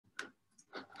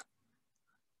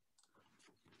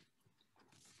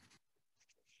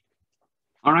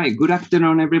All right, good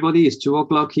afternoon, everybody. It's 2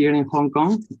 o'clock here in Hong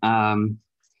Kong.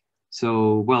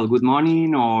 Well, good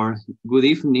morning or good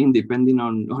evening, depending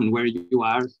on where you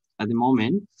are at the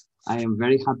moment. I am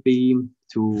very happy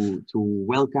to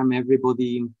welcome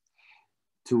everybody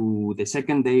to the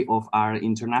second day of our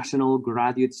International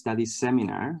Graduate Studies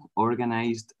Seminar,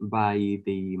 organized by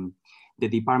the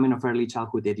Department of Early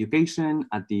Childhood Education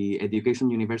at the Education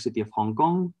University of Hong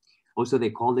Kong, also the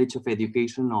College of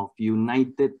Education of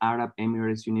United Arab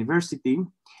Emirates University,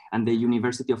 and the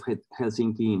University of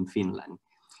Helsinki in Finland.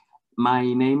 My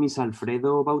name is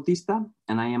Alfredo BAUTISTA,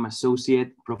 and I am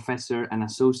Associate Professor and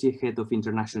Associate Head of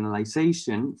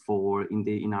Internationalization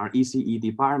in our ECE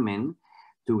department,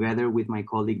 together with my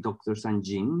colleague, Dr. SUN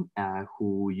Jin,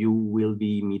 who you will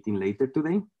be meeting later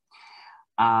today.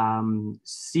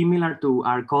 Similar to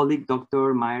our colleague,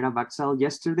 Dr. Mayra Vaksal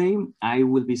yesterday, I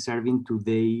will be serving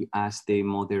today as the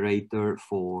moderator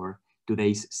for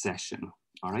today's session,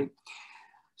 all right?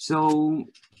 So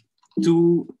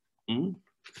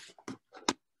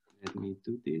let me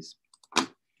do this.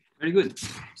 Very good.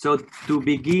 So to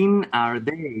begin our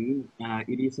day,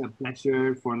 it is a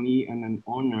pleasure for me and an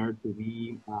honor to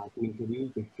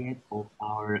introduce the head of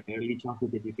our Early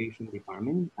Childhood Education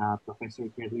Department, Professor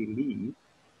Kelly Lee,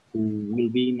 who will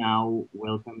be now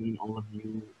welcoming all of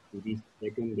you to this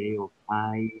second day of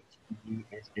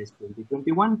IGSS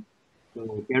 2021.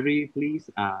 So Kerry, please,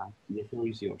 the floor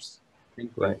is yours.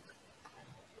 Thank you. Right.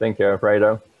 Thank you,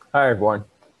 Alfredo. Hi, everyone.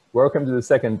 Welcome to the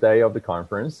second day of the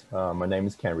conference. My name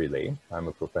is Kerry Lee. I'm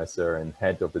a professor and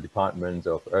head of the Department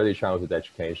of Early Childhood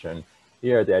Education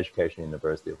here at the Education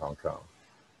University of Hong Kong.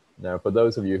 Now, for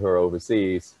those of you who are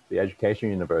overseas, the Education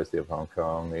University of Hong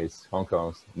Kong is Hong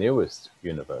Kong's newest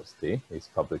university. It's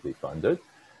publicly funded,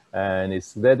 and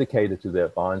it's dedicated to the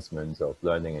advancement of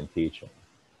learning and teaching.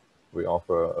 We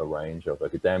offer a range of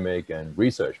academic and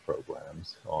research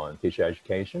programs on teacher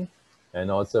education,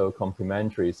 and also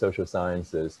complementary social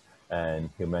sciences and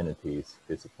humanities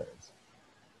disciplines.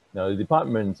 Now, the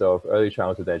Department of Early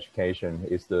Childhood Education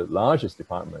is the largest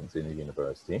department in the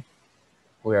university.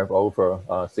 We have over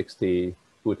 60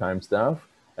 full-time staff,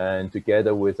 and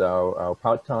together with our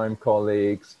part-time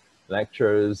colleagues,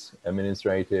 lecturers,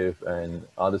 administrative, and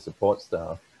other support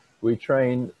staff, we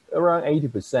train around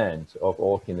 80% of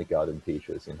all kindergarten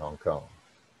teachers in Hong Kong.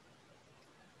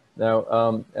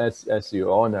 Now, as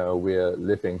you all know, we're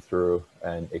living through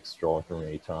an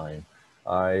extraordinary time.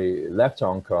 I left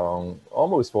Hong Kong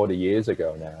almost 40 years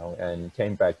ago now and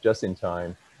came back just in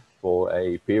time for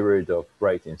a period of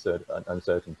great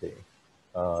uncertainty.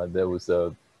 There was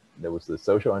the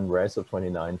social unrest of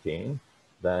 2019.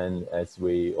 Then, as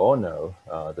we all know,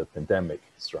 the pandemic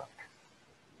struck.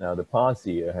 Now, the past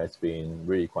year has been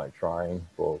really quite trying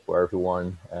for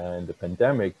everyone, and the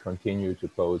pandemic continued to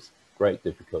pose great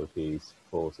difficulties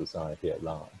for society at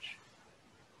large.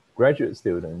 Graduate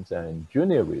students and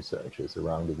junior researchers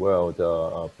around the world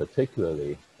are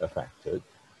particularly affected.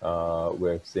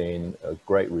 We've seen a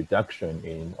great reduction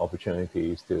in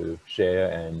opportunities to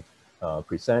share and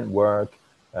present work,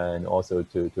 and also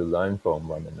to learn from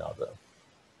one another.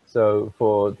 So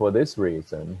for this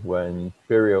reason, when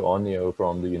Pirjo Onnio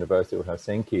from the University of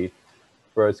Helsinki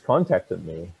first contacted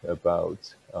me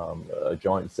about a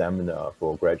joint seminar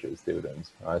for graduate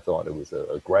students, I thought it was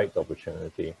a great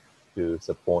opportunity to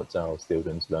support our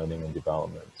students' learning and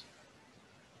development.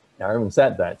 Now, having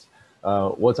said that,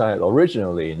 what I had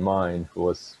originally in mind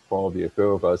was probably a few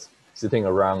of us sitting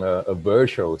around a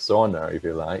virtual sauna, if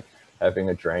you like, having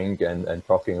a drink and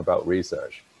talking about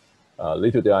research.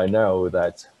 Little did I know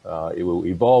that it will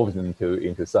evolve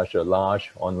into such a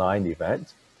large online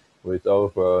event with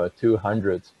over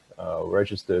 200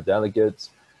 registered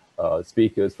delegates,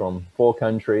 speakers from 4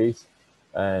 countries.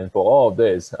 And for all of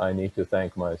this, I need to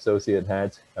thank my associate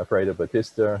head, Alfredo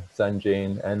BAUTISTA, SUN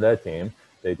Jin, and their team.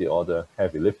 They did all the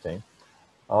heavy lifting.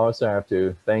 I also have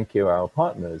to thank you, our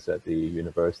partners at the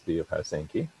University of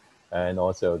Helsinki, and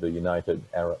also the United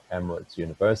Arab Emirates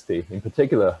University, in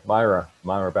particular, Mayra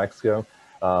Vaksal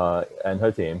and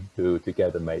her team, who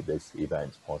together made this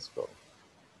event possible.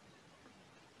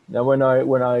 Now,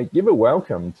 when I give a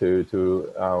welcome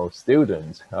to our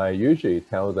students, I usually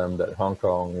tell them that Hong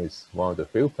Kong is one of the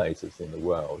few places in the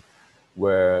world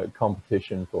where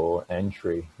competition for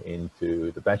entry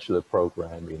into the bachelor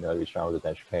program in early childhood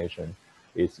education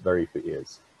is very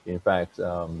fierce. In fact,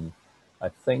 I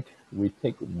think we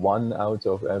take 1 out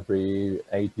of every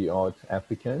 80-odd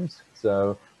applicants.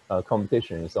 So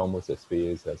competition is almost as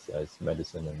fierce as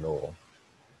medicine and law.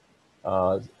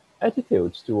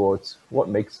 Attitudes towards what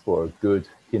makes for a good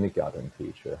kindergarten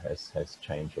teacher has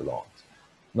changed a lot.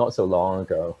 not so long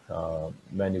ago,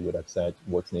 many would have said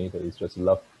what's needed is just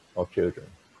love of children.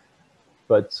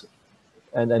 But,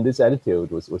 and this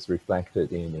attitude was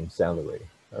reflected in salary.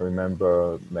 I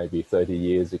remember maybe 30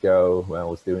 years ago when I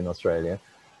was still in Australia,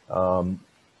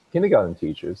 kindergarten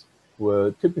teachers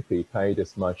were typically paid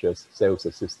as much as sales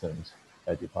assistants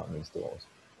at department stores.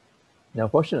 Now,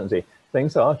 fortunately,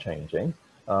 things are changing.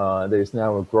 There's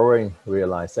now a growing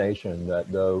realization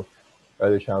that though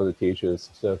early childhood teachers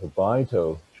serve a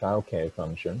vital childcare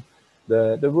function,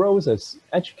 the roles as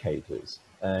educators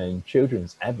and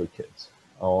children's advocates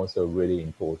are also really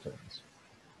important.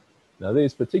 Now,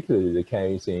 this is particularly the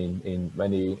case in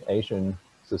many Asian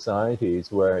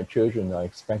societies where children are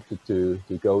expected to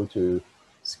go to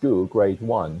school, grade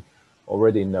 1,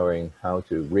 already knowing how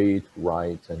to read,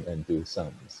 write, and do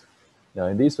sums. Now,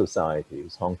 in these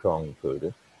societies, Hong Kong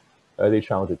included, early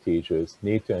childhood teachers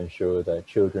need to ensure that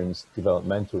children's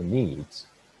developmental needs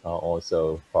are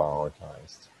also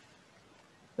prioritized.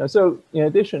 Now, so in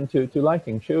addition to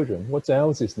liking children, what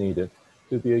else is needed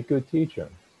to be a good teacher?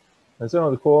 And some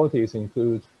of the qualities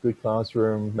include good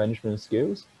classroom management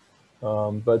skills,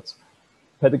 but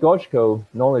pedagogical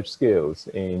knowledge skills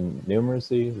in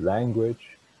numeracy,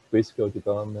 language, physical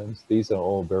development, these are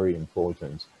all very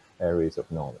important areas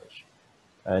of knowledge.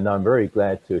 And I'm very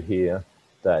glad to hear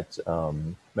that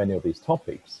many of these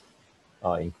topics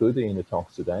are included in the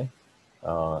talks today.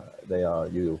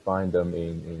 You'll find them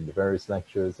in the various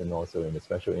lectures and also in the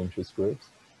special interest groups.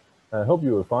 I hope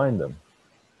you will find them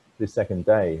this second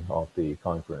day of the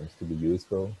conference to be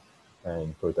useful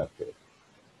and productive.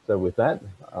 So with that,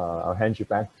 I'll hand you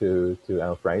back to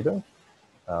Alfredo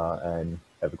and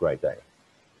have a great day.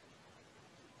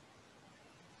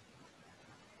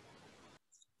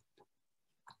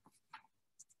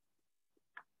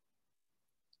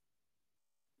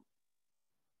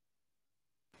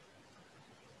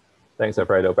 Thanks,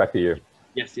 Alfredo. Back to you.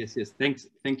 Yes. Thanks.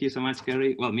 Thank you so much,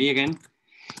 Kerry. Well, me again.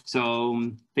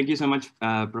 So thank you so much,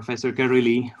 Professor Kerry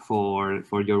Lee, for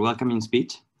your welcoming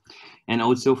speech, and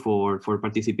also for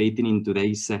participating in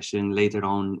today's session later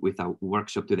on with our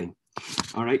workshop today.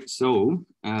 All right. So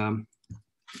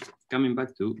coming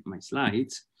back to my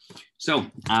slides. So,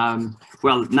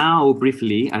 well, now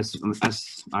briefly, as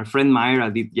our friend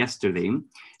Myra did yesterday,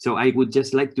 so I would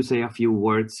just like to say a few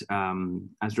words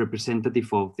as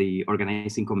representative of the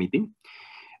organizing committee.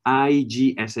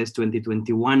 IGSS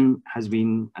 2021 has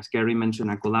been, as Kerry mentioned,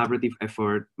 a collaborative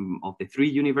effort of the 3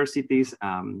 universities,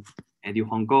 EDU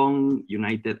Hong Kong,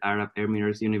 United Arab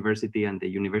Emirates University, and the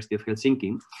University of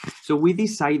Helsinki. So we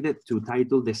decided to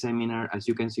title the seminar, as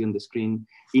you can see on the screen,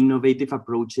 Innovative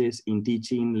Approaches in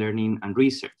Teaching, Learning, and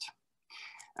Research.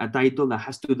 A title that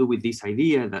has to do with this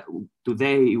idea that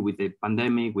today, with the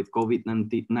pandemic, with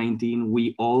COVID-19,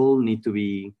 we all need to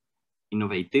be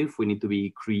innovative. We need to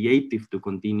be creative to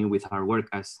continue with our work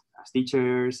as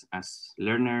teachers, as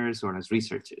learners, or as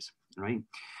researchers, right?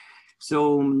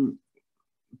 So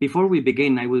before we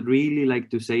begin, I would really like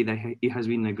to say that it has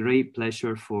been a great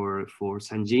pleasure for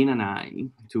SUN Jin and I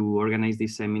to organize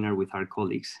this seminar with our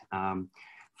colleagues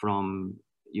from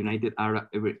United Arab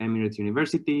Emirates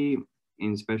University,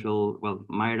 in special, well,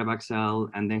 Myra Baxel,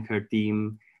 and then her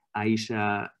team,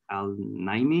 Aisha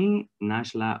Al-Naimi,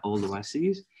 Nashla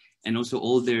Al-Oasis, and also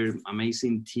all their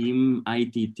amazing team,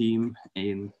 IT team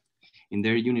in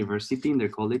their university, in their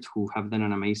college, who have done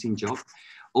an amazing job.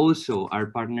 Also, our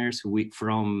partners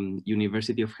from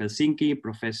University of Helsinki,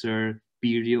 Professor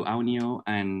Pirjo Aunio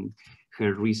and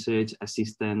her research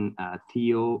assistant,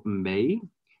 Theo Mbei.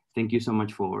 Thank you so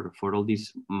much for all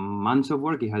these months of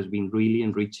work. It has been really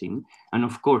enriching. And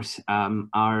of course,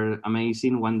 our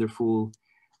amazing, wonderful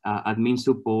admin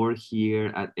support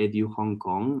here at EDU Hong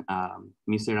Kong,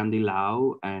 Mr. Andy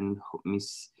Lau and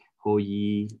Ms. Ho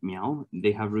Yi Miao.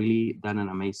 They have really done an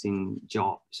amazing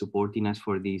job supporting us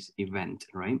for this event,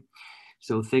 right?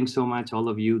 So thanks so much, all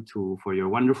of you, for your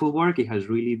wonderful work. It has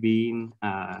really been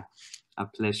a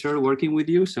pleasure working with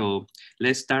you. So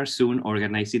let's start soon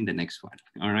organizing the next one,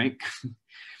 all right?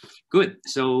 Good,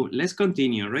 so let's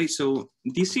continue, right? So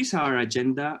this is our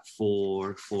agenda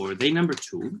for day number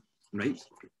 2, right?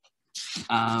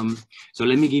 So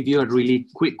let me give you a really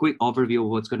quick overview of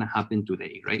what's going to happen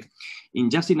today, right? In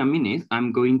a minute,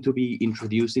 I'm going to be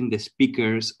introducing the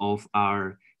speakers of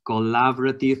our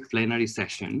collaborative plenary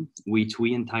session, which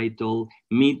we entitle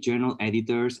Meet Journal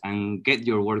Editors and Get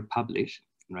Your Work Published,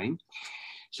 right?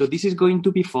 So this is going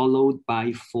to be followed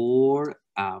by 4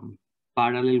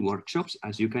 parallel workshops,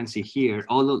 as you can see here,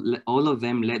 all of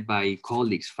them led by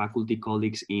colleagues, faculty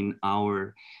colleagues in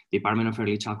our Department of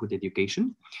Early Childhood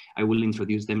Education. I will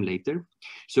introduce them later.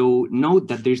 So note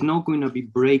that there's not going to be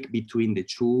break between the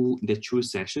two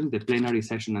sessions, the plenary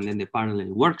session and then the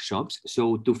parallel workshops. So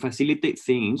to facilitate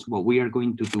things, what we are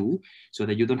going to do, so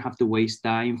that you don't have to waste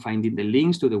time finding the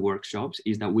links to the workshops,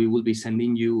 is that we will be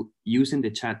sending you, using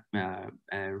the chat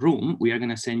room, we are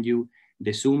going to send you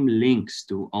the Zoom links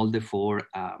to all the 4.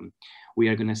 We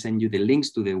are going to send you the links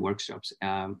to the workshops.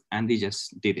 Andy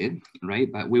just did it, right?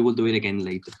 But we will do it again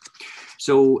later.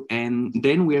 So, and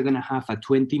then we are going to have a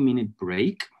 20-minute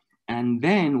break. And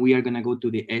then we are going to go to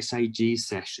the SIG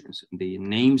sessions. The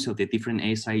names of the different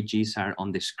SIGs are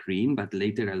on the screen, but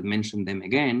later I'll mention them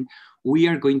again. We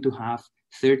are going to have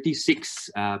 36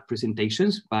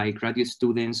 presentations by graduate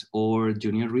students or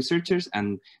junior researchers, and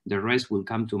the rest will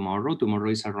come tomorrow.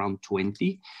 Tomorrow is around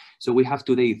 20. So we have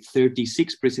today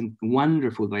 36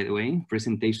 wonderful, by the way,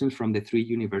 presentations from the 3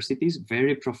 universities,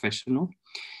 very professional.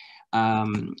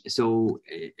 So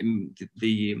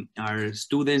our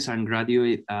students and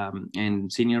graduate and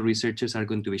senior researchers are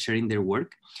going to be sharing their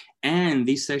work. And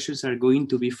these sessions are going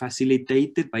to be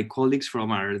facilitated by colleagues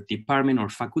from our department or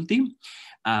faculty.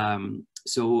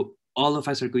 So all of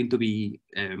us are going to be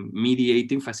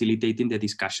mediating, facilitating the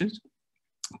discussions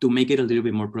to make it a little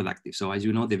bit more productive. So as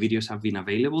you know, the videos have been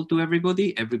available to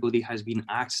everybody. Everybody has been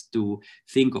asked to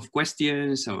think of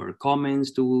questions or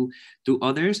comments to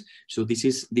others. So this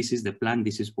is the plan.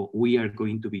 This is what we are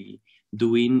going to be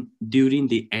doing during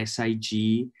the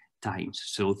SIG times.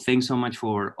 So thanks so much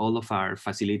for all of our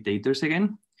facilitators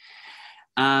again.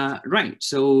 Right,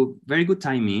 so very good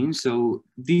timing. So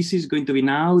this is going to be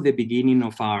now the beginning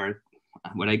of our,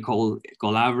 what I call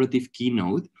collaborative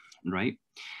keynote, right?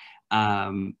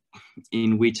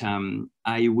 In which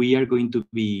we are going to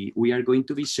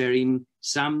be sharing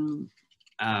some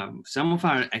of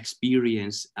our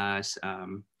experience as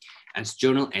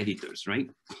journal editors, right?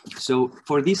 So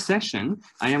for this session,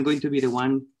 I am going to be the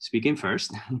one speaking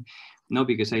first. Not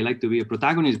because I like to be a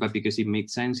protagonist, but because it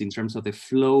makes sense in terms of the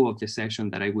flow of the session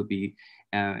that I would be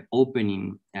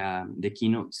opening the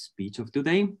keynote speech of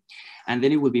today. And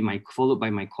then it will be followed by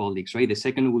my colleagues, right? The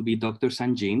second will be Dr.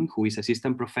 SUN Jin, who is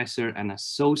assistant professor and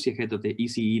associate head of the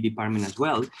ECE department as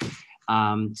well.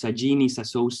 SUN Jin is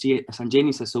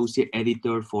associate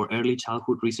editor for Early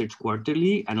Childhood Research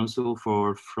Quarterly and also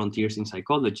for Frontiers in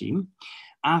Psychology.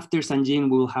 After SUN Jin,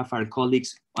 we will have our colleague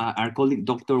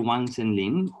Dr. Zhenlin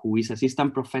WANG, who is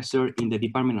assistant professor in the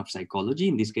Department of Psychology.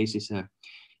 In this case,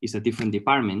 it's a different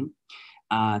department.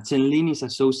 Zhenlin is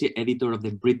associate editor of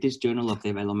the British Journal of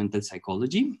Developmental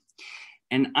Psychology.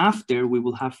 And after, we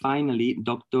will have finally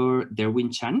Dr.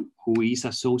 Derwin CHAN, who is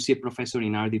associate professor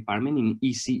in our department in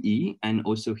ECE, and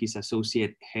also his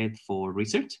associate head for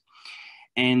research.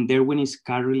 And Derwin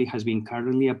has been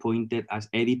currently appointed as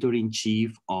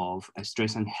editor-in-chief of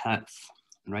Stress and Health,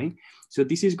 right? So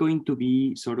this is going to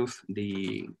be sort of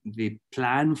the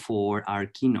plan for our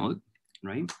keynote,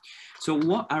 right? So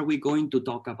what are we going to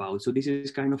talk about? So this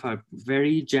is kind of a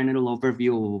very general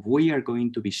overview of what we are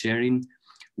going to be sharing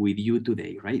with you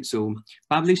today, right? So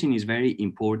publishing is very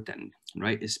important,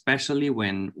 right? Especially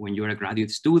when you're a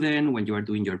graduate student, when you are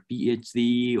doing your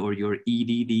PhD or your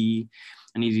EDD.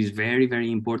 And it is very, very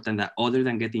important that other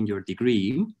than getting your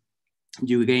degree,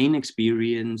 you gain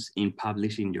experience in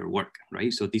publishing your work,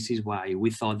 right? So this is why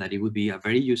we thought that it would be a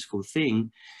very useful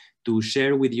thing to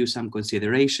share with you some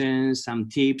considerations, some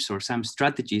tips, or some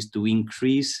strategies to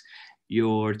increase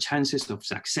your chances of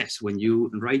success when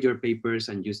you write your papers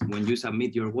and when you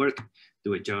submit your work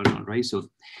to a journal, right?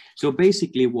 So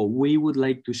basically what we would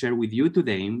like to share with you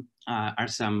today are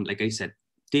some, like I said,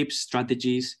 tips,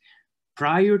 strategies,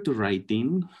 prior to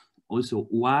writing, also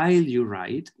while you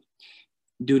write,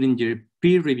 during your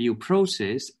peer review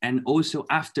process, and also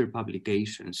after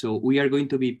publication. So we are going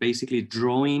to be basically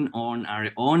drawing on our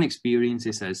own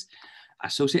experiences as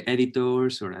associate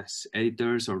editors or as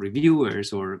editors or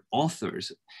reviewers or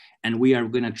authors. And we are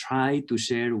going to try to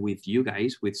share with you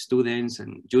guys, with students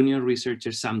and junior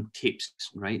researchers, some tips,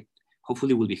 right?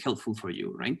 Hopefully will be helpful for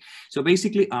you, right? So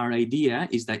basically our idea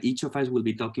is that each of us will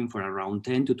be talking for around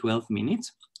 10 to 12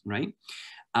 minutes, right?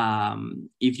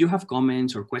 If you have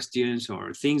comments or questions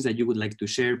or things that you would like to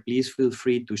share, please feel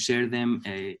free to share them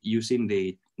using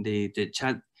the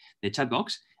chat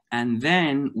box. And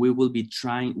then we will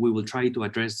try to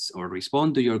address or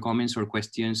respond to your comments or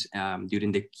questions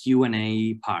during the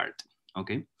Q&A part,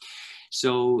 okay?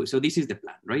 So this is the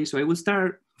plan, right? So I will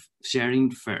start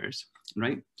sharing first,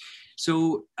 right?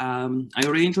 So I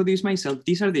already introduced myself.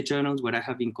 These are the journals where I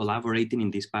have been collaborating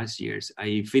in these past years.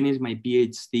 I finished my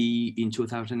PhD in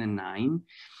 2009.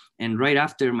 And right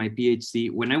after my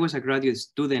PhD, when I was a graduate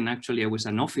student, actually, I was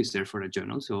an officer for a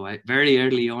journal. So very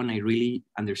early on, I really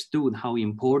understood how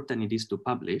important it is to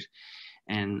publish.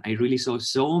 And I really saw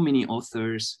so many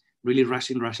authors really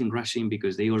rushing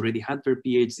because they already had their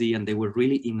PhD and they were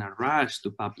really in a rush to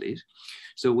publish.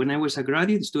 So when I was a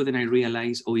graduate student, I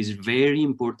realized, oh, it's very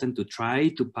important to try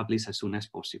to publish as soon as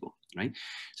possible, right?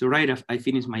 So right after I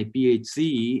finished my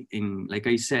PhD in, like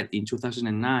I said, in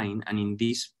 2009, and in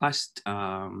these past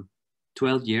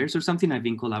 12 years or something, I've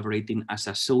been collaborating as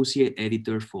associate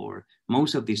editor for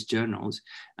most of these journals,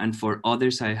 and for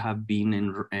others, I have been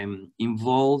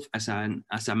involved as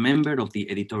a member of the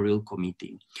editorial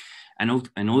committee.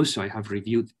 And also I have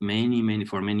reviewed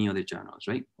many other journals,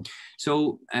 right?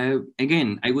 So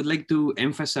again, I would like to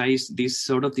emphasize this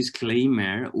sort of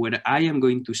disclaimer. What I am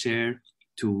going to share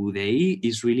today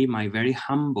is really my very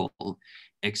humble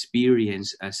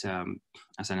experience as an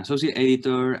associate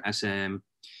editor, as a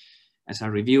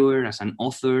reviewer, as an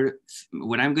author.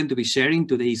 What I'm going to be sharing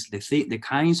today is the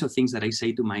kinds of things that I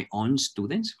say to my own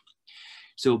students.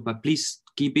 So, but please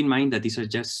keep in mind that these are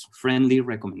just friendly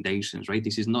recommendations, right?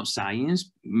 This is not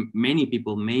science. Many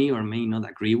people may or may not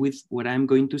agree with what I'm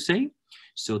going to say.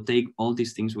 So take all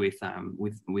these things with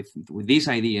these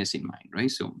ideas in mind, right?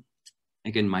 So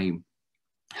again, my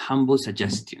humble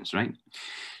suggestions, right?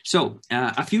 So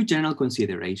a few general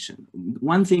considerations.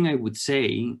 One thing I would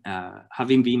say,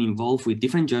 having been involved with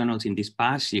different journals in these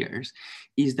past years,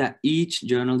 is that each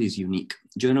journal is unique.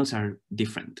 Journals are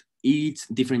different. Each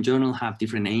different journal have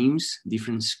different aims,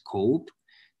 different scope,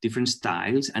 different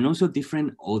styles, and also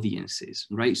different audiences,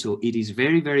 right? So it is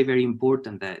very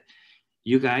important that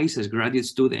you guys as graduate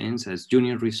students, as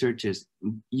junior researchers,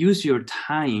 use your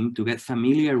time to get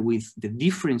familiar with the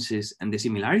differences and the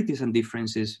similarities and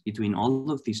differences between all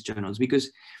of these journals,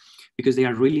 because they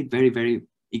are really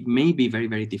it may be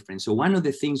very different. So one of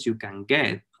the things you can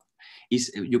do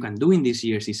in these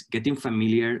years is getting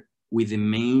familiar with the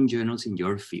main journals in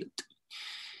your field.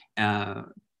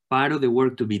 Part of the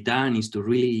work to be done is to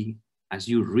really, as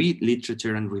you read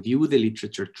literature and review the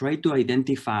literature, try to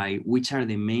identify which are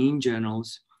the main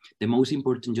journals, the most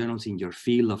important journals in your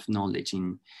field of knowledge,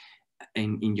 in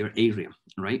your area,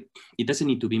 right? It doesn't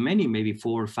need to be many, maybe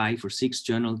 4 or 5 or 6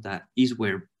 journals. That is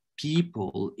where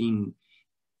people in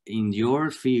your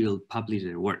field publish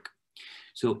their work.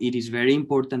 So it is very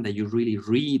important that you really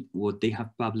read what they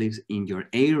have published in your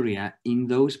area in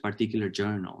those particular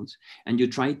journals, and you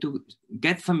try to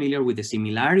get familiar with the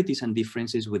similarities and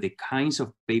differences with the kinds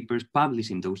of papers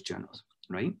published in those journals,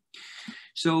 right?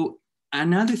 So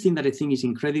another thing that I think is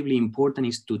incredibly important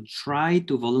is to try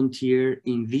to volunteer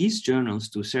in these journals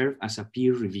to serve as a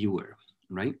peer reviewer,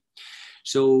 right?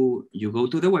 So you go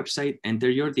to the website, enter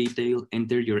your detail,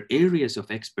 enter your areas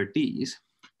of expertise,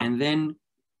 and then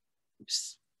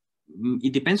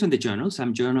it depends on the journal.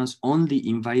 Some journals only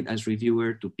invite as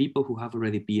reviewer to people who have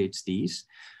already PhDs.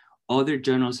 Other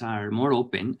journals are more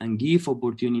open and give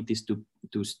opportunities to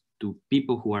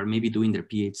people who are maybe doing their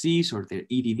PhDs or their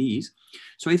EDDs.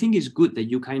 So I think it's good that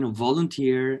you kind of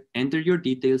volunteer, enter your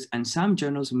details, and some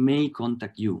journals may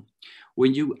contact you.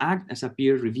 When you act as a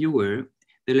peer reviewer,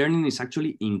 the learning is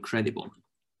actually incredible,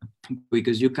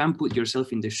 because you can put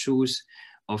yourself in the shoes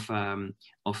of the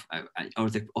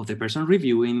person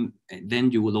reviewing.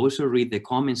 Then you will also read the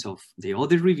comments of the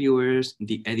other reviewers,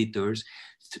 the editors.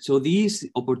 So this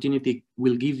opportunity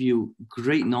will give you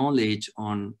great knowledge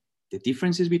on the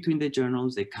differences between the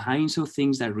journals, the kinds of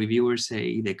things that reviewers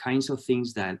say, the kinds of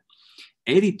things that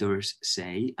editors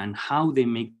say, and how they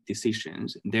make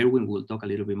decisions. Derwin will talk a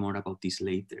little bit more about this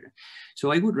later.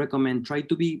 So I would recommend try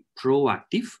to be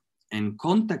proactive and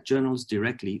contact journals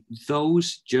directly,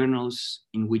 those journals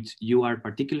in which you are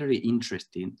particularly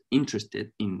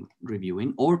interested in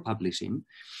reviewing or publishing.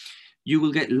 You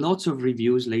will get lots of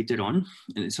reviews later on,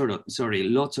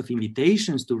 lots of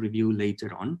invitations to review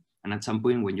later on. And at some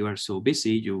point when you are so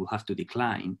busy, you have to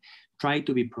decline. Try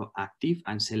to be proactive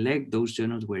and select those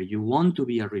journals where you want to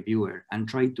be a reviewer, and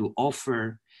try to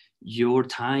offer your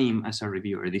time as a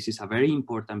reviewer. This is a very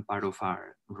important part of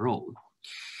our role.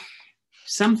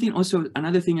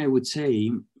 Another thing I would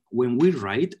say, when we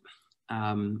write,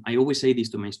 I always say this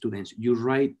to my students, you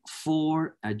write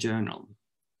for a journal,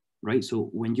 right? So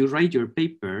when you write your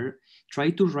paper,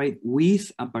 try to write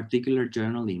with a particular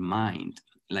journal in mind.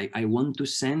 Like, I want to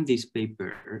send this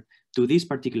paper to this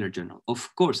particular journal.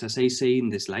 Of course, as I say in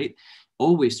the slide,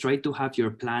 always try to have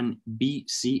your plan B,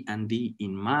 C, and D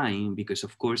in mind, because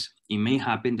of course, it may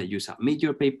happen that you submit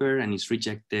your paper and it's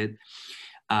rejected.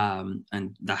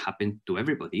 And that happened to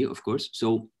everybody, of course.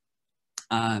 So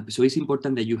it's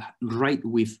important that you write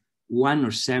with one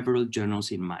or several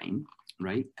journals in mind,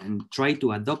 right? And try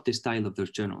to adopt the style of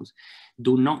those journals.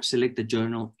 Do not select a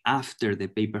journal after the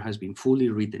paper has been fully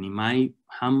written. In my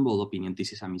humble opinion,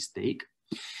 this is a mistake.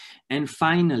 And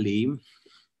finally,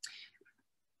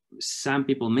 some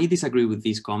people may disagree with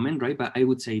this comment, right? But I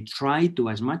would say try to,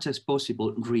 as much as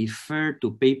possible, refer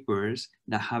to papers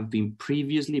that have been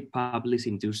previously published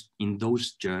in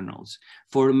those journals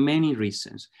for many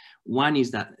reasons. One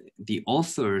is that the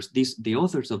authors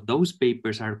of those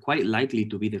papers are quite likely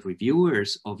to be the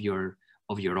reviewers of your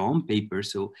own paper.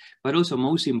 So, but also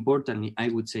most importantly, I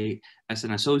would say, as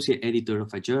an associate editor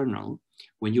of a journal,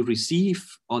 when you receive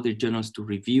other journals to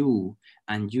review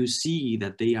and you see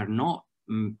that they are not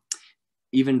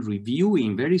even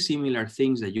reviewing very similar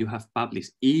things that you have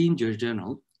published in your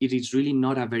journal, it is really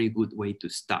not a very good way to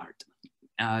start.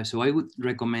 So I would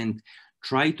recommend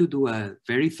try to do a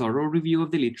very thorough review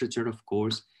of the literature, of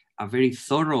course, a very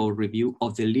thorough review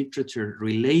of the literature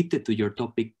related to your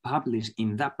topic published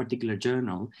in that particular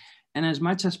journal. And as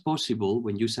much as possible,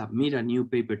 when you submit a new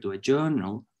paper to a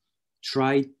journal,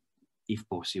 try, if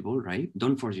possible, right?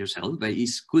 Don't force yourself, but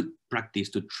it's good practice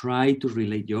to try to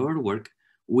relate your work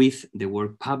with the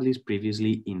work published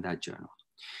previously in that journal.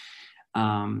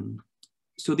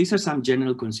 So these are some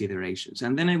general considerations.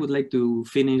 And then I would like to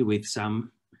finish with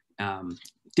some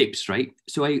tips, right?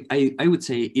 So I would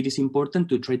say it is important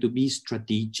to try to be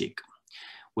strategic.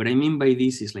 What I mean by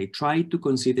this is like try to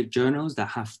consider journals that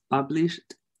have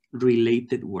published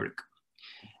related work.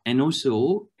 And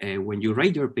also, when you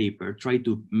write your paper, try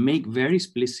to make very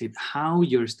explicit how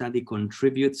your study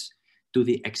contributes to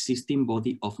the existing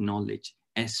body of knowledge,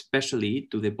 especially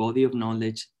to the body of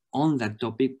knowledge on that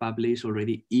topic published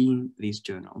already in this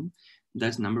journal.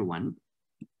 That's number one.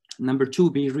 Number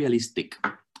two, be realistic,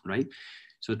 right?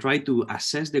 So try to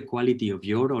assess the quality of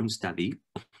your own study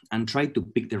and try to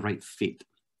pick the right fit.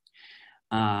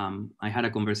 I had a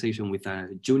conversation with a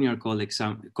junior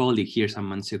colleague here some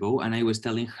months ago, and I was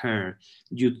telling her,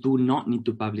 you do not need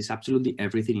to publish absolutely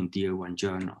everything in tier 1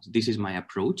 journals. This is my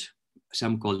approach.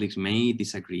 Some colleagues may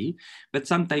disagree, but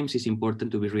sometimes it's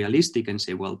important to be realistic and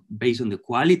say, well, based on the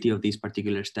quality of this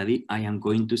particular study, I am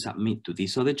going to submit to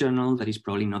this other journal that is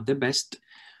probably not the best,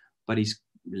 but it's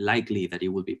likely that it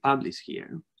will be published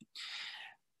here.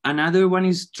 Another one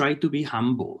is try to be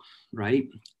humble, right?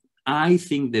 I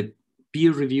think that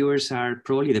peer reviewers are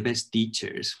probably the best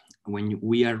teachers when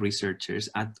we are researchers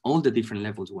at all the different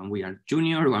levels, when we are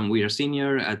junior, when we are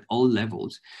senior, at all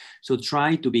levels. So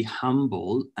try to be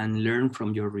humble and learn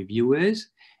from your reviewers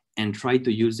and try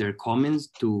to use their comments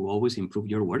to always improve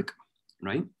your work,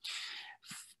 right?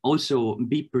 Also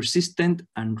be persistent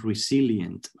and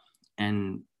resilient.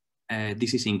 And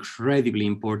this is incredibly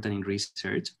important in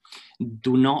research.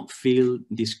 Do not feel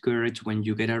discouraged when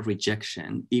you get a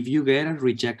rejection. If you get a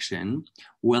rejection,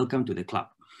 welcome to the club.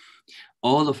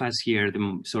 All of us here, the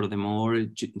more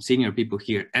senior people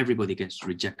here, everybody gets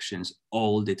rejections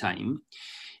all the time.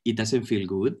 It doesn't feel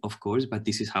good, of course, but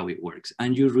this is how it works.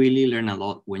 And you really learn a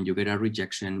lot when you get a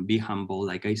rejection. Be humble,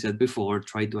 like I said before,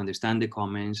 try to understand the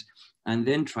comments, and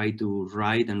then try to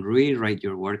write and rewrite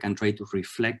your work and try to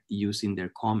reflect using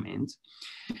their comments.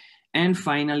 And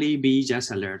finally, be just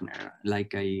a learner,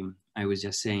 like I was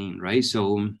just saying, right?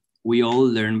 So we all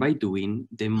learn by doing.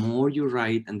 The more you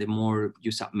write and the more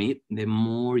you submit, the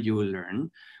more you will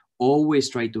learn. Always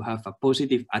try to have a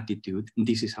positive attitude.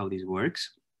 This is how this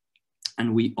works.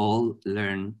 And we all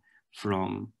learn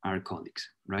from our colleagues,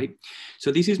 right?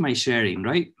 So this is my sharing,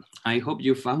 right? I hope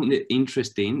you found it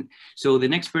interesting. So the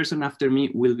next person after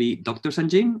me will be Dr. SUN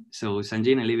Jin. So SUN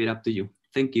Jin, I leave it up to you.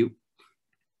 Thank you.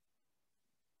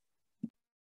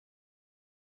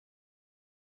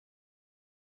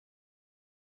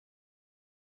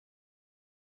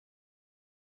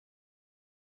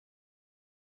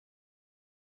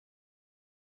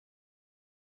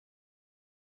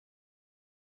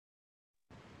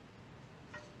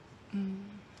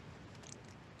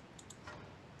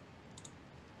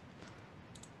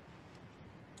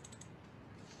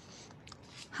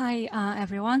 Hi,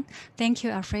 everyone. Thank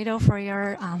you, Alfredo, for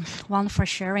your wonderful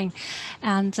sharing.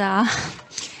 And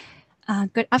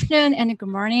good afternoon and good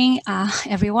morning,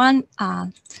 everyone.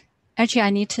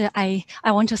 Actually,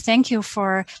 I want to thank you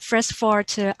for first of all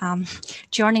to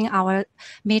joining our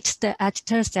Meet the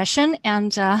Editor session,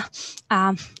 and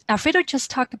Alfredo just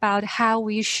talked about how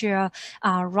we should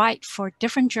write for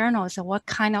different journals and what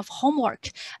kind of homework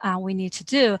we need to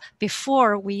do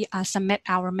before we submit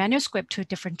our manuscript to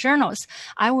different journals.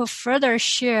 I will further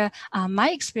share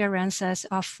my experiences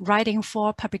of writing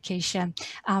for publication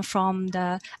from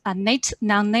the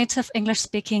non-native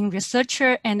English-speaking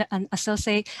researcher and an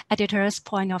associate editor's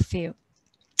point of view.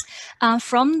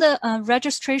 From the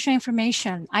registration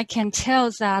information, I can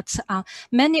tell that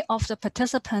many of the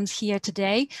participants here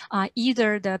today are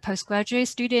either the postgraduate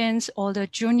students or the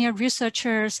junior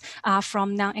researchers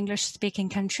from non-English speaking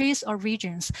countries or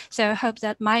regions. So I hope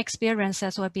that my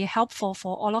experiences will be helpful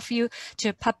for all of you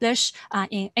to publish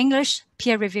in English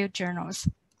peer-reviewed journals.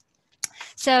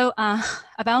 So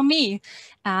about me,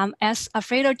 as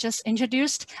Alfredo just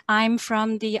introduced, I'm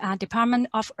from the Department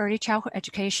of Early Childhood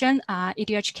Education,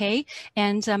 EdUHK,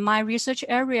 and my research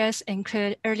areas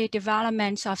include early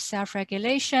development of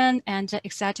self-regulation and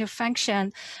executive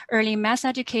function, early math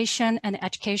education, and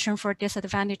education for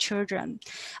disadvantaged children.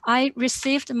 I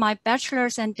received my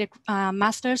bachelor's and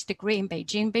master's degree in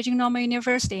Beijing Normal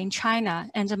University in China,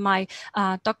 and my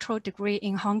doctoral degree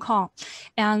in Hong Kong.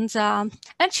 And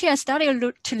actually, I started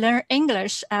to learn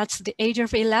English at the age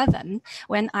of 11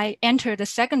 when I entered the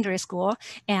secondary school,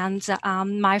 and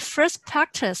my first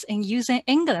practice in using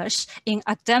English in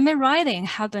academic writing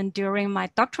happened during my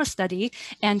doctoral study,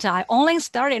 and I only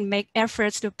started to make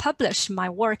efforts to publish my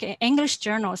work in English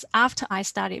journals after I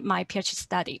started my PhD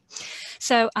study.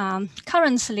 So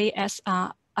currently, as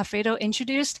Alfredo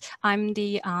introduced, I'm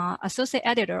the associate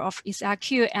editor of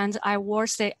EdUHK, and I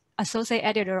was the associate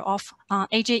editor of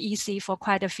IGSS for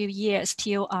quite a few years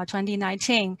till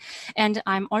 2019. And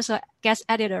I'm also guest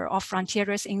editor of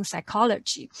Frontiers in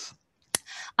Psychology.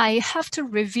 I have to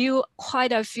review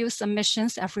quite a few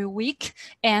submissions every week,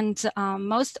 and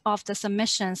most of the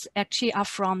submissions actually are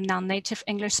from non-native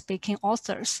English-speaking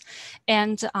authors.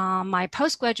 And my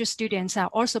postgraduate students are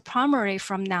also primarily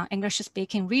from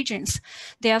non-English-speaking regions.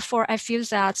 Therefore, I feel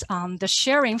that the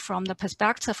sharing from the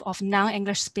perspective of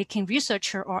non-English-speaking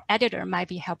researcher or editor might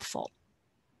be helpful.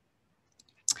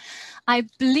 I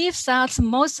believe that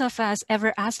most of us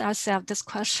ever asked ourselves this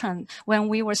question when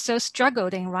we were so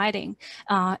struggled in writing.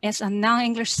 As a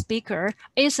non-English speaker,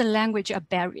 is a language a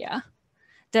barrier?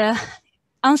 The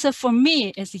answer for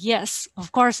me is yes.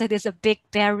 Of course, it is a big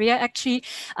barrier. Actually,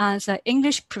 the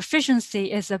English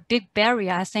proficiency is a big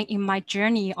barrier, I think, in my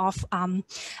journey of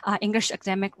English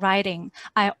academic writing.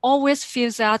 I always feel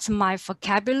that my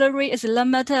vocabulary is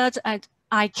limited.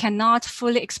 I cannot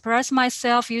fully express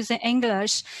myself using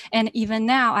English. And even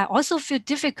now, I also feel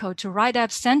difficult to write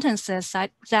up sentences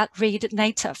that read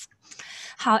native.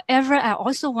 However, I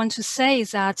also want to say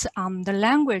that the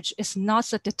language is not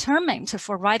the determinant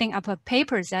for writing up a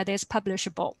paper that is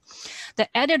publishable. The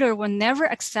editor will never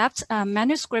accept a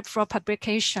manuscript for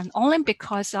publication only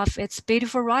because of its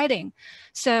beautiful writing.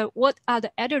 So what are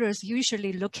the editors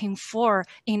usually looking for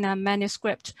in a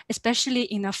manuscript, especially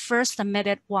in a first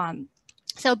submitted one?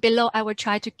 So below, I will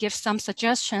try to give some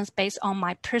suggestions based on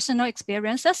my personal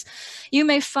experiences. You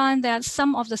may find that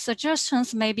some of the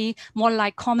suggestions may be more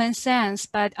like common sense,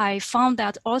 but I found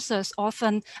that authors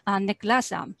often neglect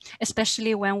them,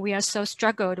 especially when we are so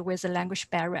struggled with the language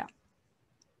barrier.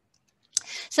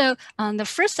 So the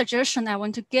first suggestion I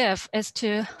want to give is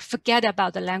to forget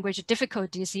about the language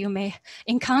difficulties you may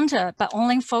encounter, but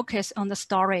only focus on the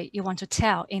story you want to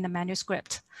tell in the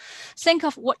manuscript. Think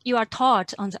of what you are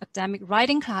taught on the academic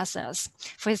writing classes.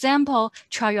 For example,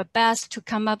 try your best to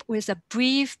come up with a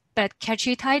brief but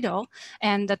catchy title,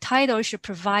 and the title should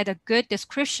provide a good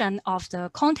description of the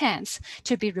contents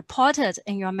to be reported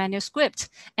in your manuscript,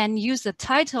 and use the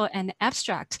title and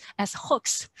abstract as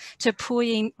hooks to pull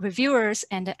in reviewers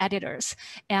and editors.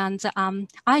 And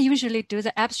I usually do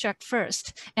the abstract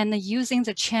first, and using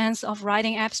the chance of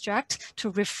writing abstract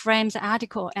to reframe the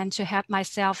article and to help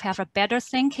myself have a better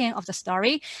thinking of the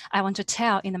story I want to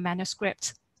tell in the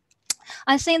manuscript.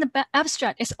 I think the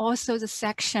abstract is also the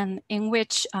section in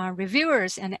which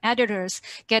reviewers and editors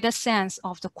get a sense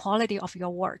of the quality of your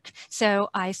work. So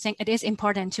I think it is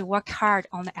important to work hard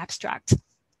on the abstract.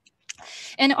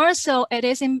 And also, it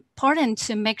is important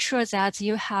to make sure that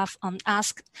you have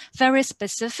asked very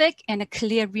specific and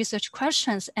clear research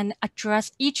questions and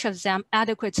address each of them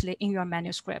adequately in your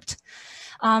manuscript.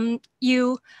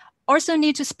 You also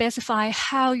need to specify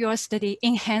how your study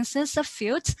enhances the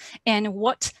field and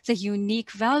what the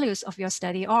unique values of your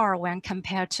study are when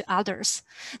compared to others.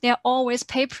 There are always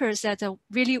papers that are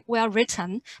really well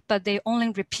written, but they only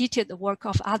repeated the work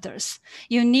of others.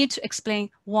 You need to explain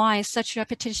why such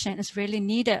repetition is really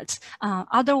needed.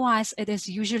 Otherwise, it is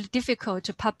usually difficult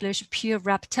to publish pure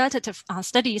repetitive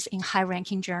studies in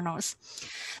high-ranking journals.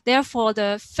 Therefore,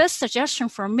 the first suggestion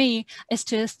for me is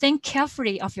to think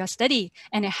carefully of your study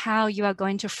and how you are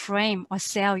going to frame or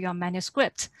sell your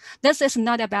manuscript. This is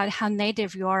not about how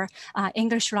native your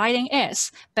English writing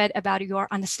is, but about your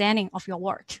understanding of your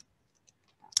work.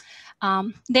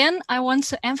 Then I want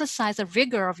to emphasize the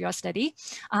rigor of your study.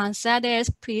 So that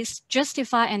is, please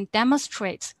justify and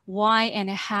demonstrate why and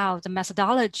how the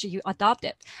methodology you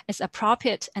adopted is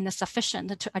appropriate and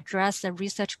sufficient to address the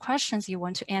research questions you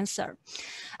want to answer.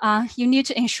 You need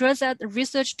to ensure that the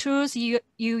research tools you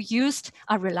used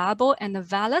are reliable and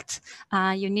valid.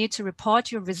 You need to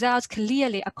report your results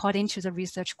clearly according to the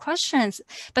research questions,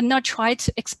 but not try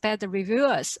to expect the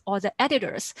reviewers or the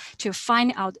editors to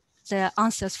find out the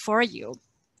answers for you.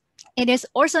 It is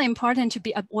also important to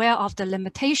be aware of the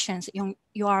limitations in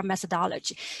your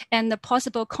methodology and the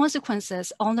possible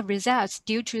consequences on the results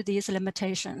due to these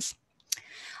limitations.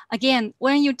 Again,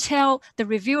 when you tell the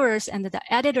reviewers and the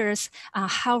editors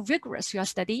how rigorous your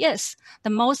study is,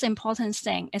 the most important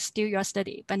thing is still your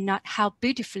study, but not how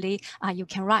beautifully you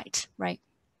can write, right?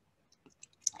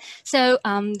 So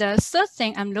the third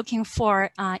thing I'm looking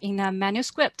for in a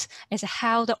manuscript is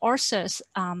how the authors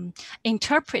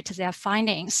interpret their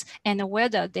findings and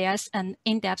whether there's an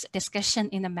in-depth discussion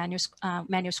in the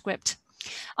manuscript.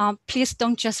 Please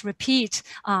don't just repeat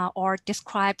or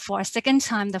describe for a second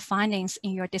time the findings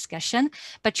in your discussion,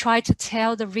 but try to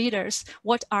tell the readers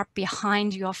what are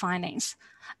behind your findings.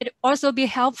 It would also be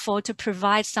helpful to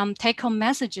provide some take-home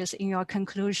messages in your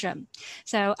conclusion.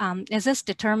 So is this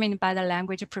determined by the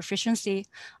language proficiency?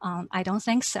 I don't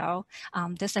think so.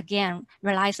 This again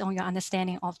relies on your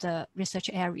understanding of the research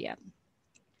area.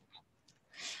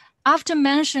 After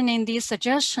mentioning these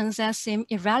suggestions that seem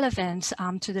irrelevant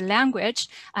to the language,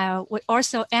 we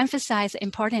also emphasize the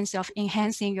importance of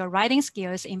enhancing your writing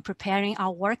skills in preparing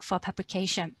our work for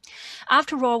publication.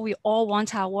 After all, we all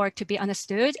want our work to be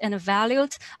understood and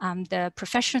valued. The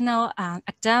professional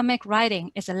academic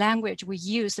writing is a language we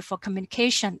use for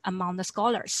communication among the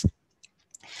scholars.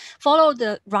 Follow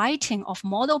the writing of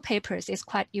model papers is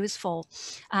quite useful.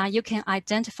 You can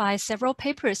identify several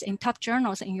papers in top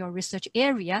journals in your research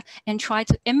area and try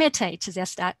to imitate their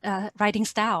writing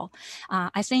style.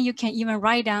 I think you can even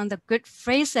write down the good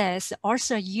phrases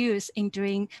also used in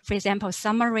doing, for example,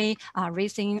 summary,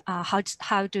 raising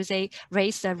how do they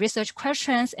raise the research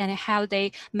questions and how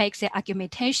they make their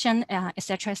argumentation,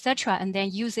 etc., and then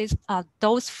use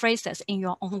those phrases in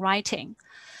your own writing.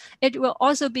 It will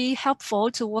also be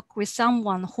helpful to work with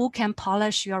someone who can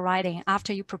polish your writing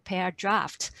after you prepare a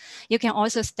draft. You can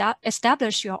also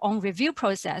establish your own review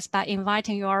process by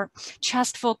inviting your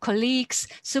trustful colleagues,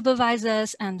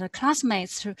 supervisors, and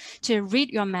classmates to read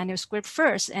your manuscript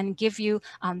first and give you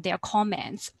their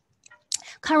comments.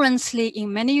 Currently,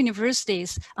 in many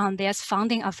universities, there's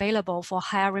funding available for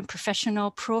hiring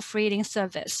professional proofreading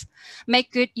service.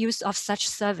 Make good use of such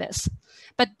service,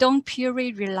 but don't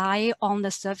purely rely on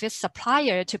the service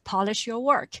supplier to polish your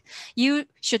work. You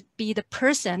should be the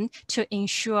person to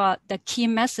ensure the key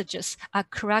messages are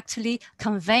correctly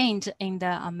conveyed in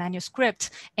the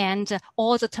manuscript and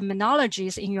all the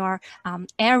terminologies in your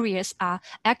areas are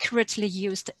accurately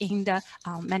used in the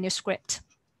manuscript.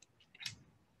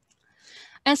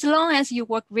 As long as you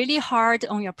work really hard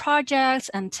on your projects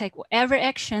and take whatever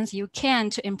actions you can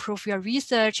to improve your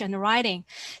research and writing,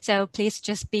 so please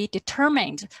just be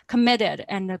determined, committed,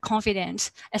 and confident,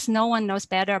 as no one knows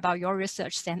better about your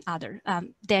research than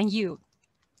you.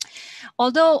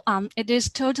 Although it is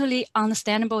totally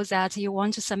understandable that you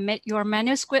want to submit your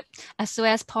manuscript as soon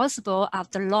as possible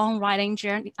after long writing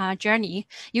journey,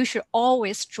 you should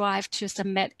always strive to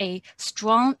submit a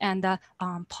strong and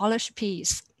polished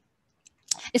piece,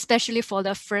 especially for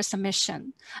the first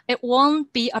submission. It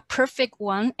won't be a perfect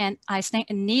one, and I think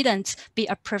it needn't be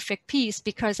a perfect piece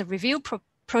because the review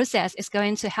process is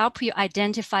going to help you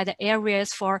identify the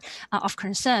areas of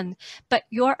concern. But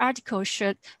your article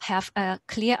should have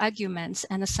clear arguments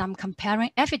and some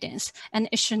comparing evidence, and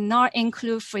it should not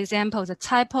include, for example, the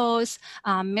typos,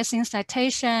 missing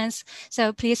citations.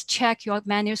 So please check your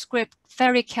manuscript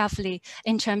very carefully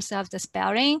in terms of the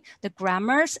spelling, the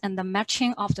grammars, and the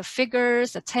matching of the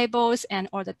figures, the tables, and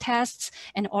all the tests,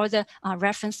 and all the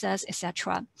references,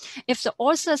 etc. If the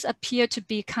authors appear to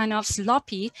be kind of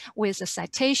sloppy with the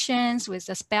citations, with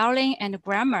the spelling and the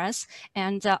grammars,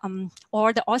 and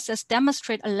or the authors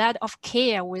demonstrate a lot of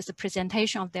care with the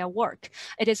presentation of their work,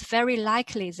 it is very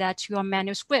likely that your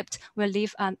manuscript will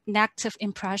leave a negative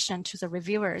impression to the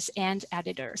reviewers and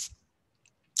editors.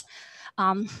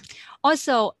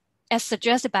 Also, as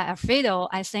suggested by Alfredo,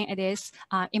 I think it is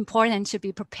important to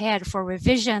be prepared for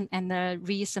revision and the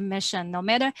resubmission. No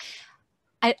matter,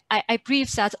 I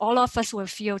believe that all of us will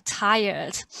feel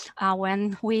tired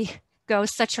when we go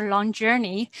such a long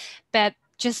journey, but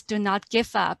just do not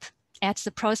give up at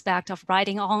the prospect of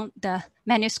writing on the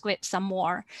manuscript some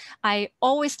more. I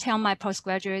always tell my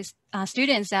postgraduate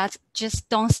students that just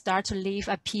don't start to leave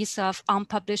a piece of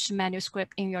unpublished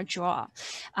manuscript in your drawer.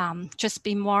 Just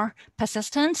be more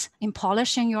persistent in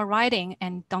polishing your writing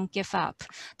and don't give up.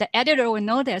 The editor will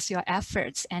notice your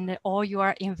efforts and all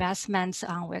your investments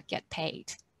will get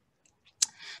paid.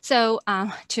 So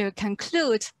to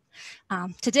conclude,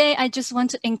 today, I just want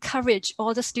to encourage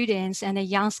all the students and the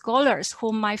young scholars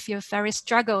who might feel very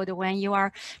struggled when you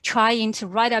are trying to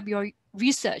write up your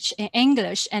research in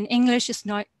English, and English is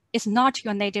not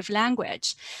your native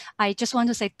language. I just want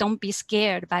to say, don't be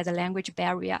scared by the language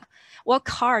barrier. Work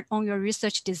hard on your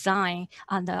research design,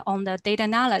 on the data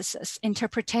analysis,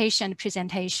 interpretation,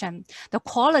 presentation. The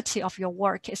quality of your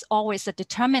work is always a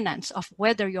determinant of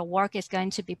whether your work is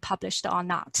going to be published or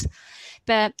not.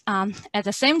 But at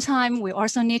the same time, we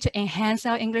also need to enhance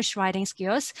our English writing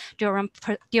skills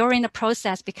during the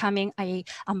process becoming a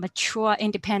mature,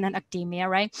 independent academia,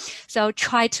 right? So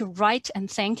try to write and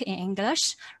think in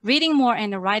English. Reading more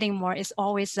and writing more is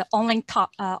always the only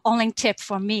tip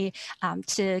for me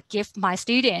to give my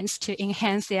students to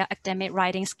enhance their academic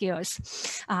writing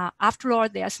skills. After all,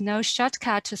 there's no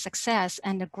shortcut to success,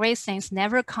 and the great things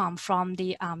never come from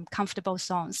the comfortable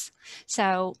zones.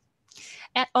 So,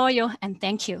 at all, and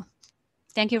thank you.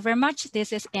 Thank you very much.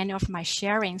 This is the end of my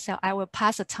sharing. So I will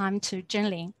pass the time to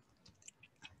Zhenlin.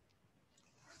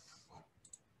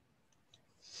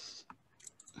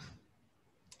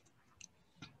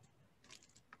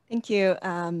 Thank you,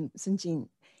 SUN Jin.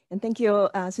 And thank you,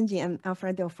 SUN Jin and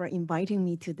Alfredo, for inviting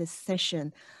me to this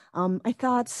session. I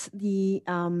thought the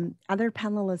other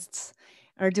panelists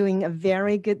are doing a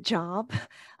very good job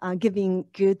giving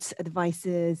good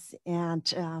advices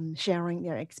and sharing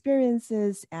their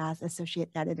experiences as associate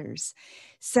editors.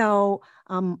 So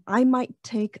I might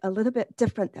take a little bit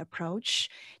different approach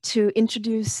to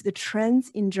introduce the trends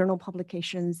in journal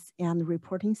publications and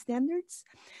reporting standards.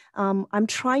 I'm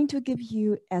trying to give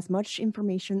you as much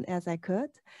information as I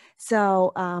could.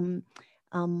 So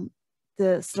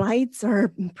the slides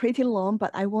are pretty long, but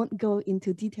I won't go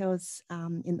into details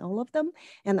in all of them.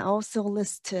 And I also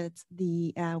listed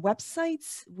the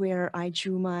websites where I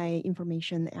drew my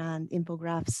information and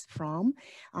infographics from.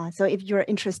 So if you're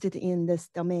interested in this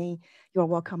domain, you're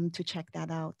welcome to check that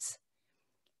out.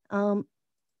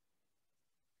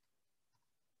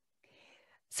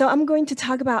 So I'm going to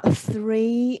talk about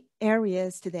 3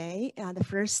 areas today. The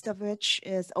first of which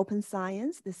is open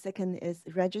science. The second is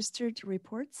registered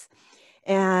reports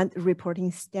and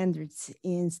reporting standards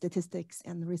in statistics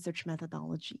and research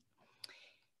methodology.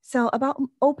 So about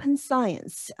open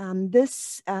science,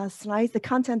 this slide, the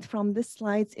content from this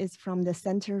slide is from the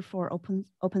Center for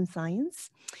Open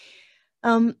Science.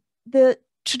 The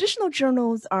traditional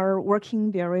journals are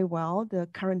working very well, the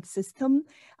current system.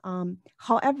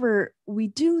 However, we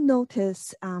do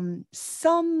notice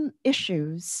some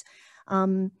issues,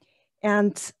 and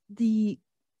the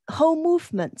whole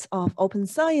movement of open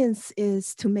science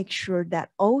is to make sure that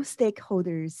all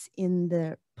stakeholders in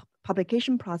the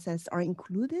publication process are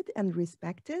included and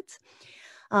respected.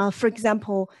 For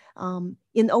example,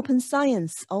 in open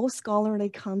science, all scholarly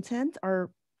content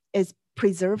is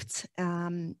preserved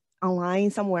online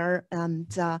somewhere, and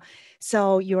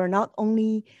so you are not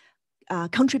only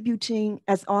contributing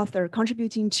as author,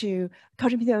 contributing to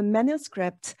a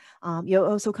manuscript, you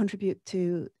also contribute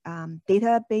to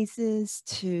databases,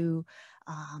 to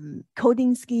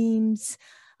coding schemes,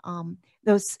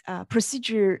 those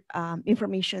procedure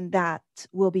information that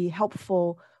will be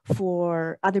helpful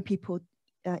for other people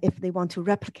if they want to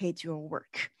replicate your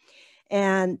work.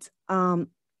 And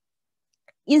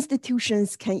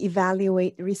institutions can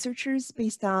evaluate researchers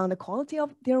based on the quality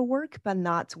of their work, but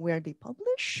not where they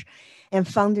publish. And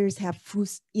founders have full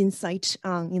insight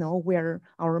on, where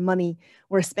our money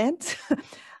were spent.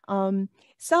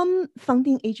 Some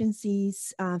funding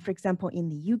agencies, for example, in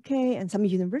the UK and some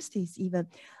universities even,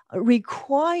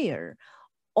 require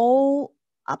all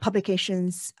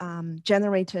publications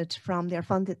generated from their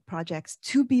funded projects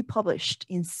to be published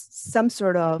in some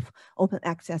sort of open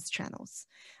access channels.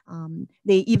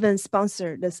 They even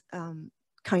sponsor this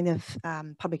kind of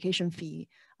publication fee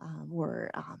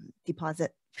or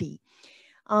deposit fee.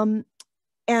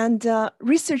 And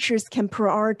researchers can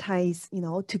prioritize,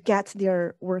 to get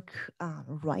their work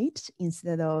right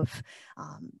instead of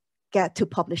get to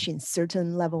publish in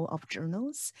certain level of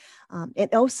journals.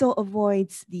 It also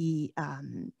avoids the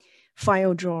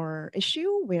file drawer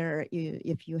issue where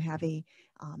if you have a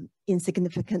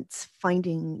insignificant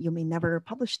finding, you may never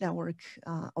publish that work,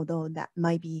 although that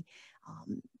might be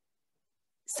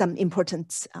some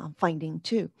important finding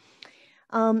too.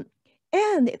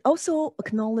 And it also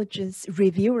acknowledges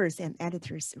reviewers and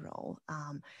editors' role.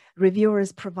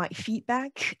 Reviewers provide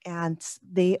feedback, and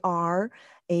they are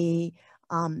a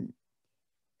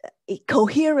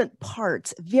coherent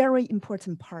part, very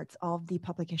important part of the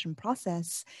publication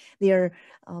process. They are,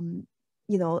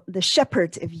 the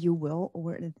shepherd, if you will,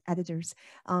 or the editors.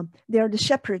 They are the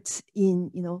shepherds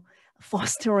in,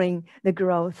 fostering the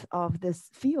growth of this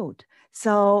field.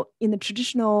 So in the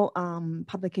traditional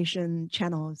publication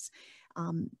channels,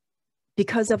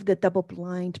 because of the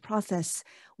double-blind process,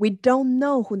 we don't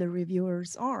know who the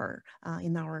reviewers are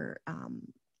in our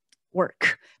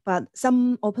work, but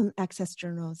some open access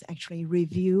journals actually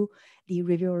review the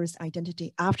reviewer's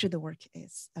identity after the work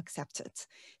is accepted.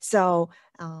 So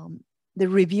the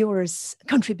reviewer's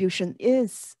contribution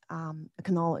is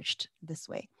acknowledged this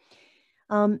way.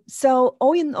 So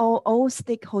all in all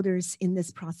stakeholders in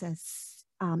this process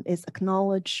is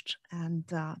acknowledged, and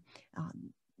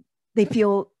they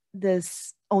feel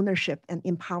this ownership and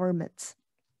empowerment.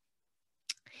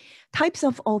 Types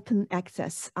of open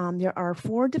access. There are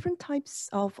 4 different types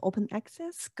of open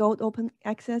access. Gold open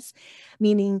access,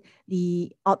 meaning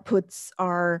the outputs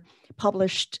are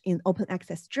published in open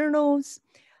access journals.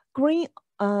 Green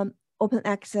open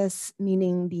access,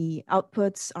 meaning the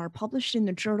outputs are published in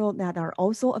the journal that are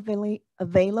also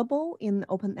available in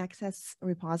open access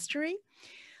repository.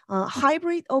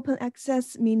 Hybrid open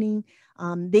access, meaning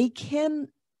they can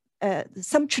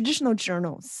some traditional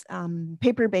journals,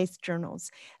 paper-based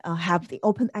journals, have the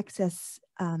open access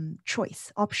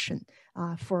choice option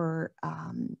for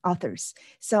authors.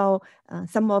 So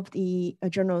some of the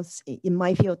journals in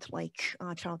my field, like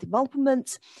child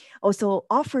development, also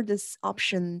offer this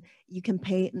option. You can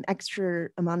pay an extra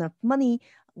amount of money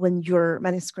when your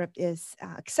manuscript is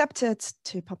accepted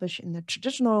to publish in the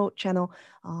traditional channel.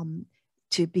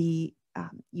 To be,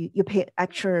 you pay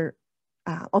extra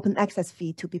open access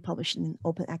fee to be published in an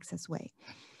open access way.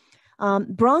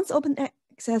 Bronze open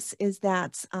access is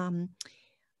that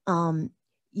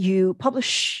you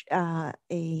publish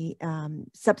a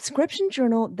subscription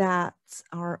journal that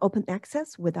are open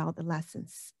access without a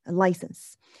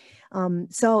license.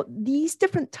 So these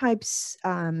different types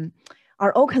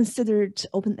are all considered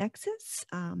open access.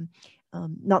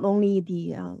 Not only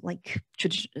the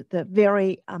the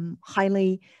very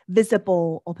highly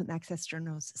visible open access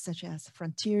journals such as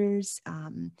Frontiers,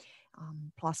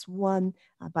 PLOS ONE,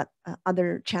 but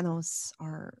other channels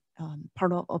are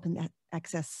part of open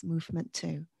access movement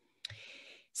too.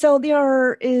 So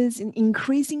there is an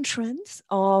increasing trend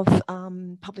of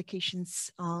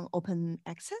publications on open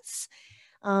access.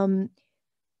 And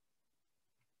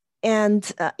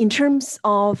in terms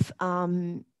of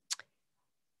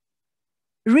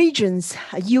regions,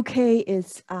 UK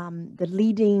is the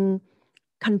leading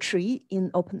country in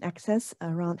open access.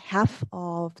 Around half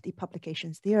of the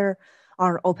publications there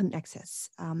are open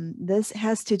access. This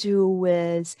has to do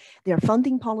with their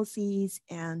funding policies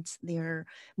and their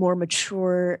more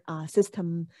mature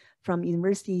system from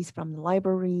universities, from the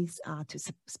libraries to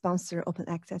sponsor open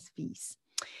access fees.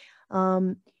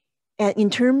 And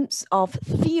in terms of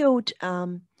field,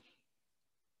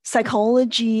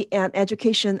 psychology and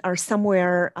education are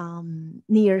somewhere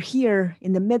near here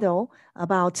in the middle.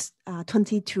 About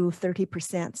 20 to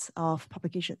 30% of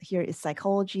publication here is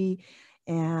psychology,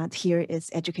 and here is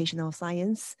educational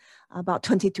science. About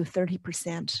 20 to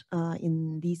 30%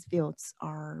 in these fields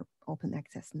are open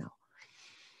access now.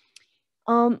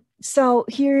 So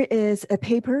here is a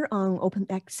paper on open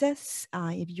access.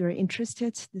 If you're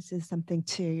interested, this is something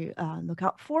to look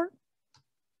out for.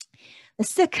 The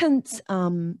second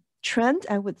trend,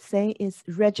 I would say, is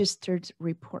registered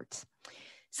reports.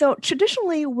 So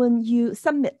traditionally, when you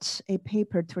submit a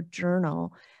paper to a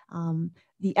journal,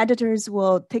 the editors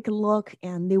will take a look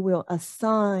and they will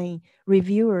assign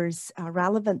reviewers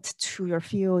relevant to your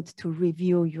field to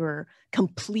review your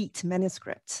complete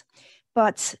manuscript.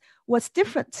 But what's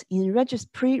different in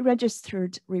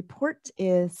pre-registered report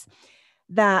is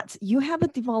that you have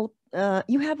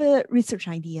a research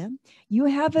idea, you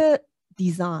have a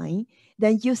design,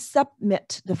 then you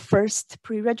submit the first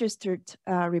pre-registered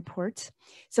report.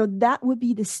 So that would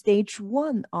be the stage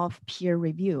 1 of peer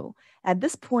review. At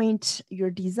this point, your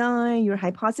design, your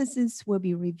hypothesis will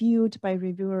be reviewed by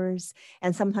reviewers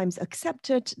and sometimes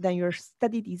accepted. Then your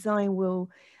study design will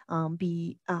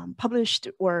be published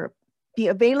or be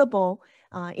available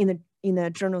in a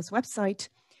journal's website.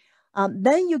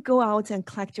 Then you go out and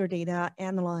collect your data,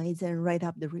 analyze and write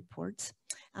up the report.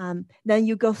 Then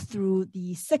you go through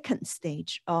the second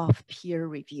stage of peer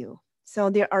review. So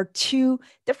there are 2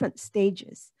 different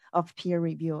stages of peer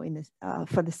review in this,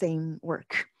 for the same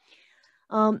work.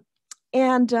 The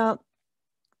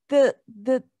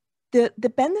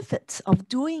benefit of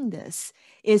doing this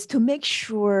is to make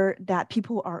sure that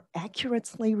people are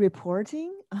accurately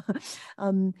reporting.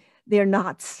 They're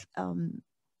not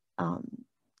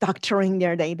doctoring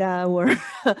their data or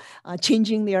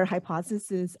changing their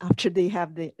hypothesis after they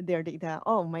have their data.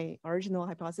 Oh, my original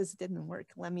hypothesis didn't work.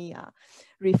 Let me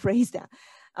rephrase that.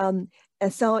 And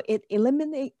so it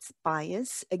eliminates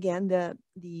bias. Again,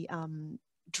 the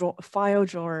file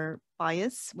drawer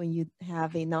bias when you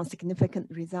have a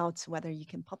non-significant result, whether you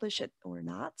can publish it or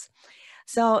not.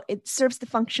 So it serves the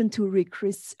function to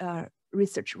increase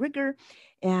research rigor,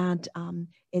 and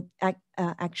it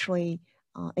actually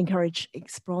encourage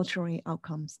exploratory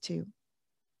outcomes too.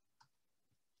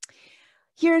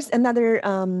 Here's another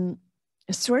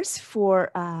source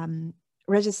for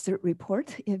registered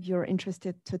report if you're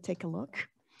interested to take a look.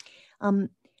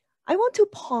 I want to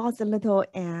pause a little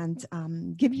and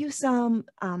give you some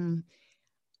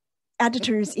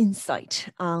editor's insight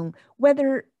on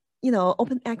whether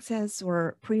open access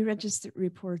or pre-registered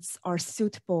reports are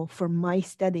suitable for my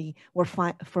study or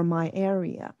for my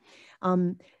area.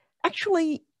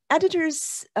 Actually,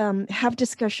 editors have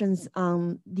discussions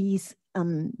on these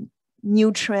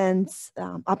new trends,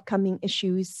 upcoming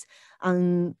issues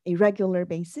on a regular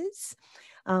basis.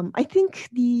 I think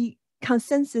the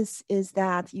consensus is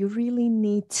that you really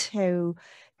need to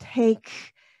take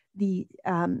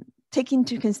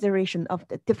into consideration of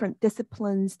the different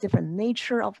disciplines, different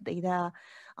nature of data,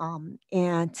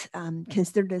 and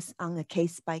consider this on a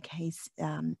case-by-case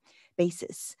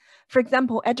basis. For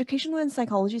example, educational and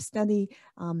psychology study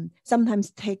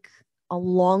sometimes take a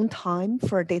long time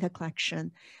for data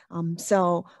collection.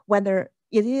 So whether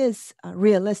it is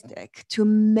realistic to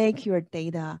make your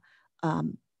data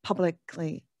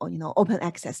publicly, or, open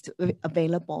access to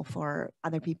available for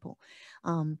other people.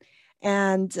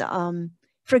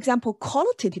 For example,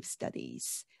 qualitative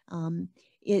studies, a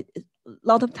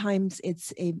lot of times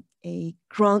it's a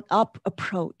ground-up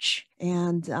approach.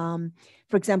 And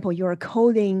for example, you're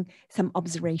coding some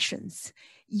observations.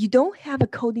 You don't have a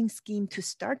coding scheme to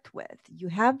start with. You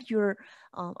have your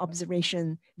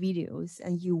observation videos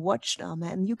and you watch them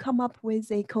and you come up with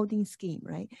a coding scheme,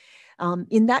 right?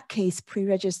 In that case,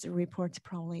 pre-registered reports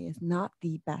probably is not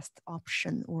the best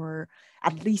option, or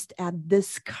at least at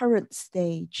this current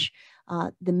stage,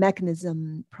 the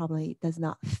mechanism probably does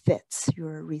not fit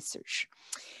your research.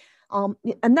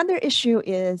 Another issue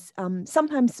is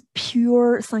sometimes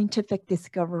pure scientific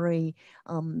discovery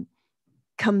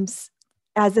comes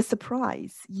as a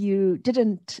surprise. You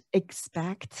didn't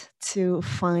expect to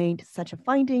find such a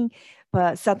finding,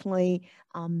 but suddenly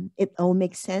it all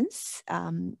makes sense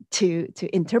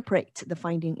to interpret the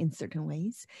finding in certain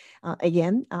ways.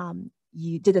 Again,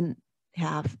 you didn't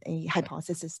have a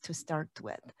hypothesis to start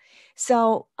with.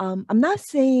 So I'm not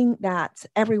saying that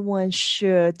everyone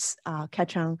should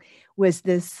catch on with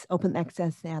this open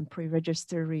access and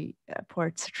pre-registered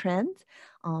reports trend.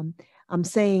 I'm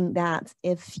saying that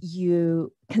if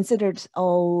you considered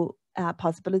all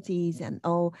possibilities and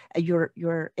all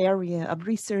your area of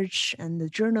research and the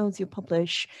journals you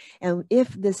publish, and if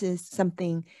this is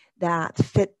something that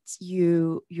fits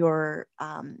your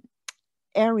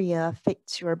area,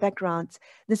 fits your background,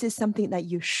 this is something that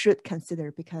you should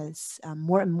consider, because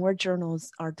more and more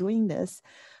journals are doing this,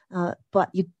 but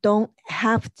you don't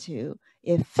have to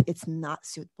if it's not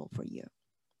suitable for you.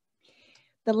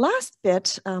 The last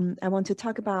bit I want to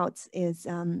talk about is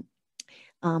on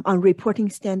reporting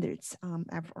standards.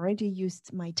 I've already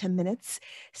used my 10 minutes,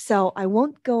 so I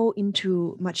won't go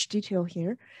into much detail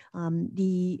here.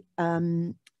 The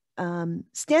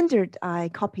standard I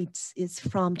copied is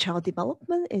from Child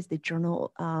Development, is the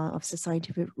Journal of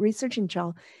Society of Research in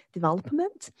Child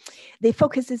Development. They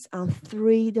focuses on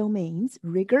 3 domains: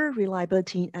 rigor,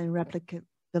 reliability, and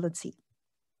replicability.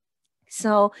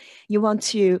 So you want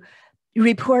to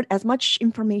report as much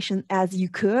information as you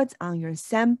could on your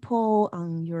sample,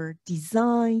 on your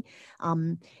design,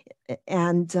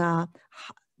 and how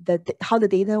the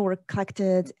data were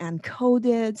collected and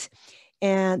coded.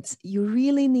 And you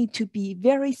really need to be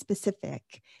very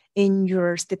specific in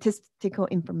your statistical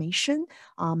information,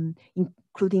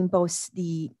 including both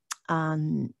the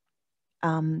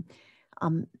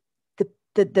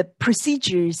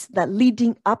procedures that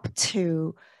leading up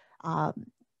to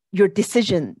your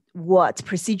decision, what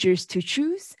procedures to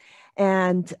choose,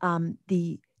 and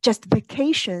the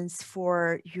justifications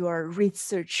for your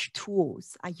research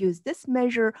tools. I use this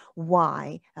measure.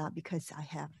 Why? Because I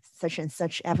have such and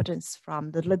such evidence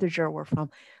from the literature or from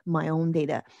my own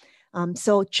data.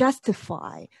 So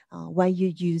justify why you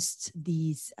used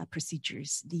these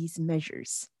procedures, these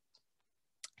measures.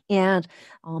 And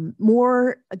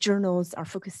more journals are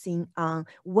focusing on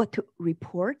what to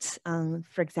report,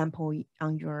 for example,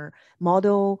 on your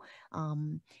model,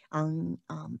 on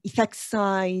effect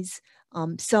size.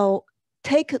 So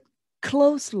take a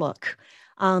close look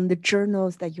on the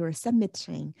journals that you're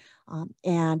submitting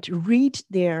and read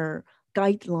their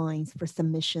guidelines for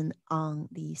submission on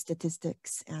the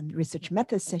statistics and research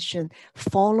method section.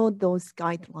 Follow those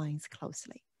guidelines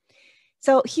closely.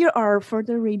 So here are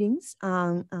further readings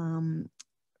on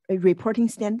reporting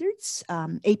standards.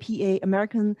 APA,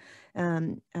 American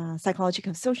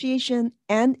Psychological Association,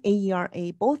 and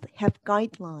AERA both have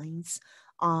guidelines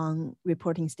on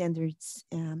reporting standards.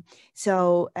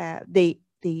 So they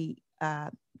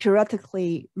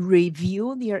periodically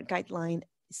review their guidelines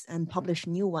and publish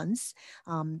new ones.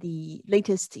 The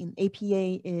latest in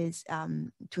APA is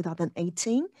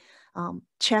 2018.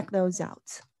 Check those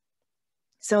out.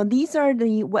 So these are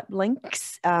the web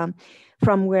links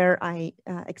from where I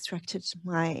extracted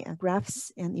my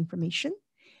graphs and information.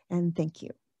 And thank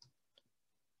you.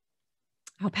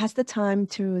 I'll pass the time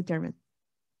to Derwin.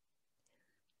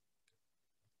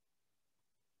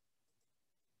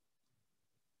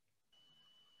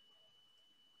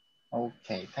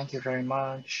 Okay, thank you very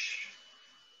much.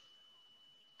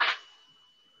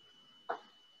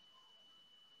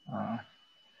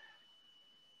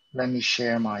 Let me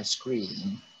share my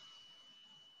screen.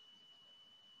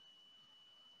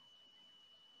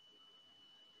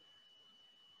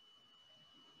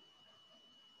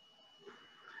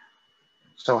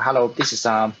 So hello, this is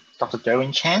Dr.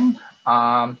 Derwin CHAN.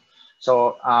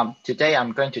 Today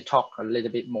I'm going to talk a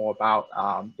little bit more about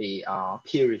the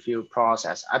peer review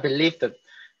process. I believe the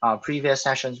previous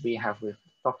sessions we have with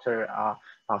Dr.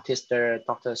 BAUTISTA,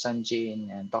 Dr. SUN Jin,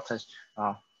 and Dr.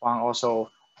 Wang also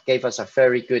gave us a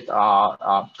very good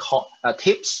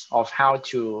tips of how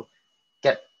to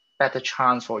get better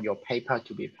chance for your paper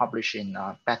to be published in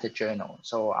a better journal.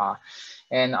 So,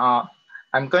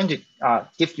 I'm going to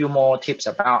give you more tips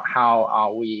about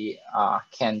how we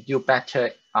can do better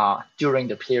during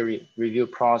the peer review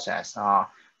process.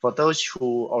 For those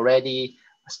who already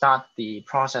start the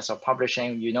process of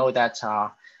publishing, you know that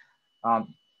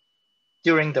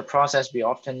during the process, we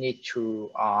often need to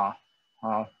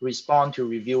respond to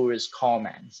reviewers'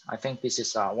 comments. I think this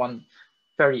is one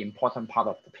very important part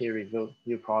of the peer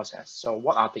review process. So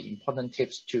what are the important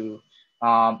tips to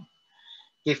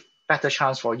give better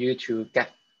chance for you to get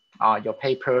your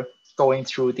paper going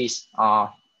through this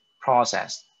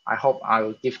process? I hope I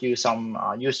will give you some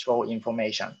useful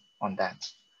information on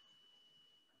that.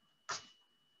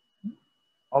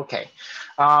 Okay,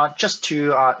 just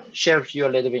to share with you a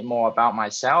little bit more about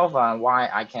myself and why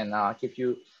I can give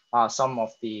you some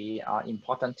of the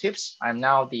important tips. I'm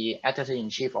now the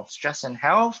editor-in-chief of Stress and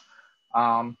Health,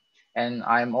 and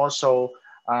I'm also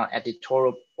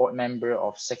editorial board member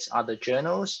of 6 other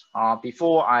journals.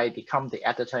 Before I become the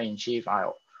editor-in-chief,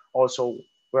 I also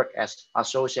work as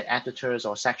associate editors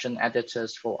or section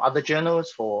editors for other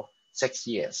journals for 6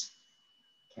 years.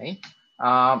 Okay.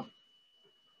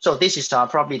 So this is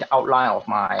probably the outline of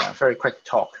my very quick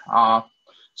talk.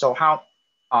 So how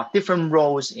different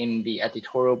roles in the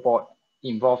editorial board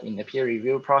involved in the peer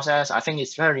review process. I think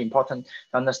it's very important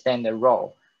to understand the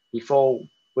role before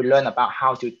we learn about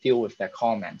how to deal with their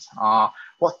comments.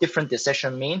 What different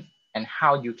decisions mean and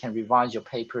how you can revise your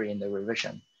paper in the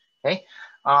revision. Okay.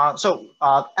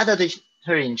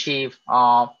 Editor-in-chief,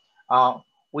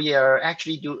 we are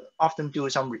actually often do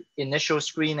some initial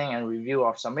screening and review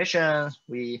of submissions.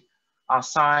 We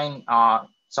assign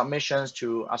submissions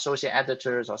to associate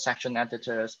editors or section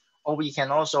editors, or we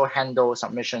can also handle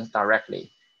submissions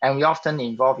directly. And we often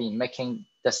involve in making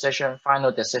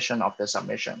final decision of the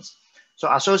submissions.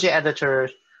 So associate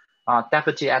editors,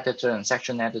 deputy editor, and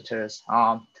section editors,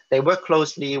 they work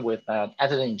closely with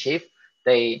editor-in-chief.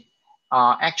 They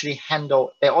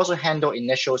they also handle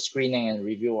initial screening and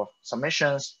review of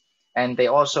submissions, and they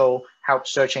also help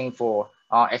searching for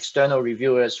external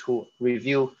reviewers who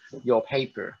review your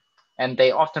paper. And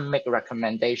they often make a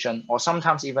recommendation or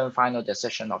sometimes even final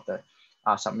decision of the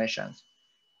submissions.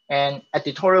 And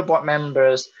editorial board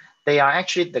members, they are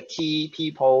actually the key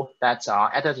people that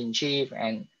editor-in-chief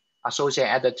and associate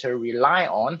editor rely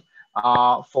on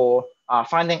for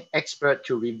finding expert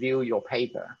to review your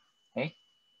paper. Okay?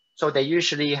 So they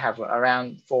usually have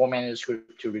around 4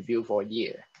 manuscripts to review for a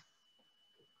year.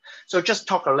 So just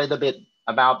talk a little bit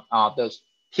about the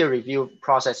peer review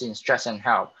process in Stress and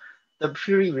Health. The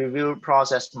peer review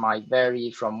process might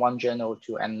vary from one journal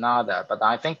to another, but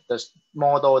I think the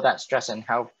model that Stress and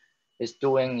Health is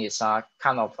doing is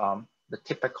kind of the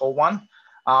typical one.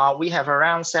 We have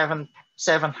around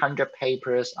 700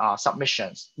 papers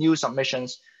submissions, new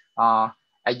submissions a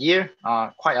year,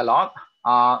 quite a lot.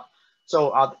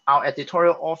 So our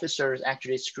editorial officers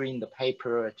actually screen the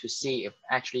paper to see if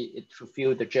actually it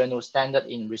fulfills the journal standard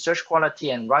in research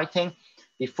quality and writing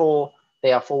before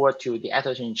they are forward to the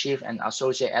editor-in-chief and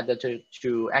associate editor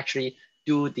to actually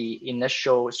do the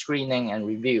initial screening and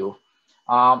review.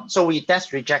 So we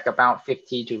test reject about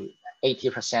 50 to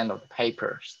 80% of the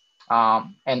papers,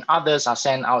 and others are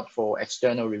sent out for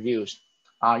external reviews.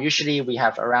 Usually we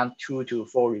have around 2 to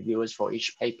 4 reviewers for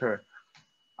each paper.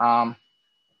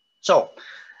 So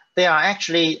they are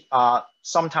actually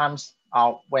sometimes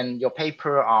when your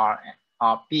paper are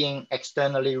being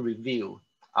externally reviewed,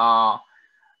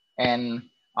 and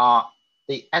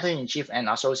the editor-in-chief and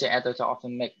associate editor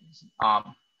often make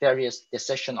various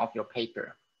decisions of your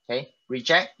paper. Okay,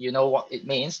 reject, you know what it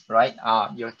means, right?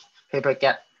 Your paper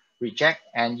get reject,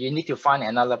 and you need to find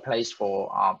another place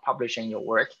for publishing your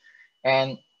work.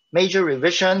 And major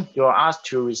revision, you're asked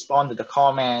to respond to the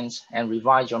comments and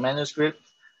revise your manuscript.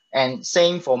 And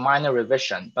same for minor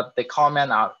revision, but the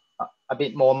comments are a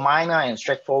bit more minor and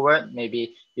straightforward.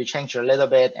 Maybe you change a little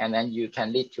bit and then you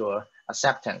can lead to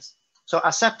acceptance. So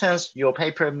acceptance, your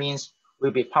paper means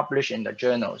will be published in the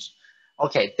journals.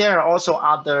 Okay, there are also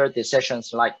other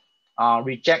decisions like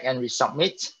reject and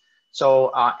resubmit.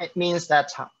 So it means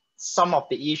that some of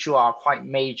the issues are quite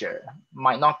major,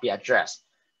 might not be addressed,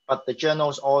 but the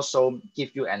journals also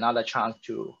give you another chance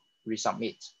to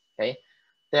resubmit, okay?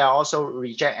 There are also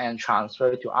reject and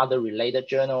transfer to other related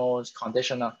journals,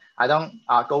 conditional. I don't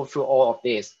go through all of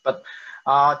this, but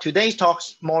today's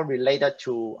talk's more related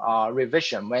to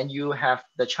revision. When you have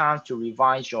the chance to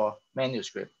revise your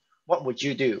manuscript, what would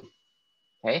you do?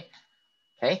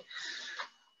 Okay.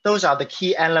 Those are the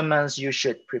key elements you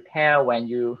should prepare when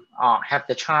you have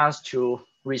the chance to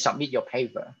resubmit your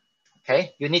paper.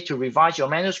 Okay, you need to revise your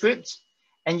manuscript,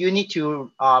 and you need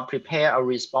to prepare a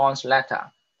response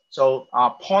letter. So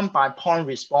point by point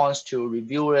response to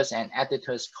reviewers and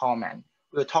editors' comment.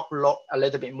 We'll talk a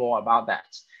little bit more about that.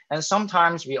 And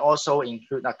sometimes we also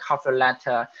include a cover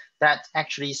letter that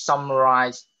actually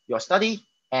summarize your study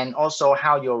and also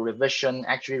how your revision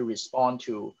actually respond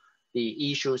to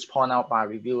the issues pointed out by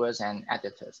reviewers and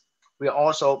editors. We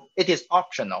also, it is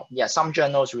optional. Yeah, some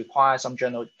journals require, some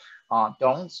journals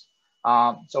don't.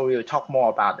 So we will talk more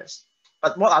about this.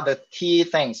 But what are the key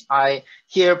things? I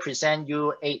here present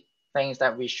you 8 things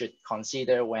that we should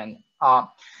consider when,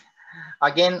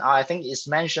 again, I think it's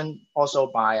mentioned also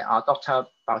by Dr.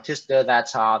 Bautista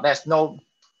that there's no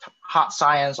hard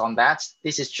science on that.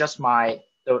 This is just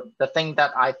the thing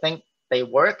that I think they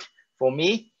work for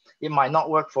me. It might not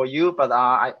work for you, but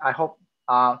I hope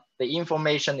the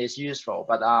information is useful.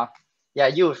 But yeah,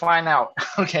 you will find out.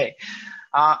 Okay,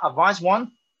 advice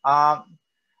 1.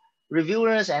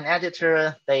 Reviewers and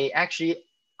editors, they actually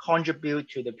contribute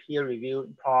to the peer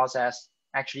review process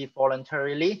actually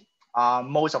voluntarily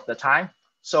most of the time.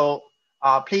 So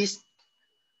please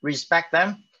respect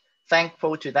them,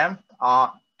 thankful to them,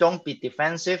 don't be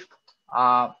defensive,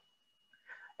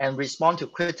 and respond to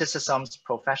criticisms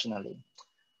professionally.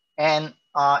 And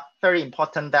very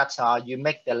important that you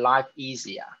make their life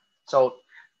easier. So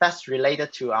that's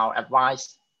related to our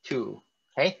advice 2.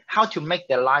 Okay, how to make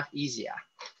their life easier.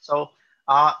 So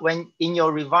when in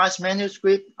your revised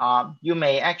manuscript, you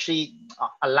may actually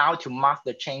allow to mark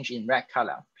the change in red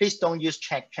color. Please don't use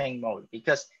check change mode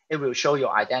because it will show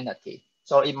your identity.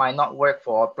 So it might not work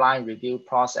for a blind review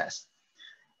process.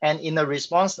 And in the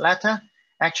response letter,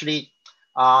 actually,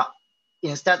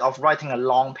 instead of writing a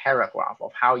long paragraph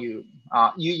of how you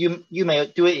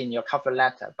may do it in your cover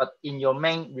letter, but in your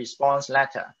main response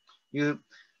letter, you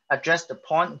address the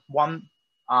point one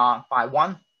by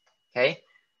one, okay?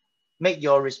 Make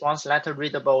your response letter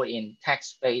readable in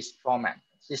text-based format.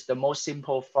 It's the most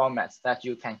simple format that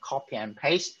you can copy and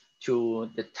paste to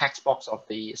the text box of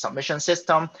the submission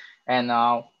system. And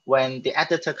when the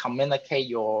editor communicate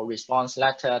your response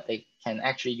letter, they can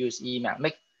actually use email,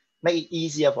 make it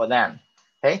easier for them,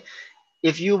 okay?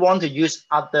 If you want to use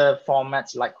other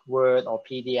formats like Word or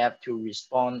PDF to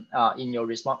respond in your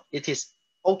response, it is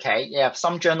okay. Yeah,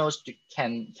 some journals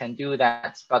can do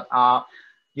that, but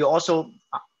you also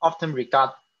often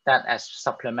regard that as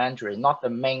supplementary, not the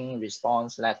main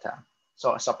response letter.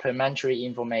 So supplementary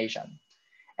information.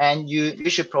 And you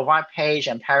should provide page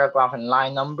and paragraph and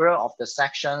line number of the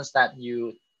sections that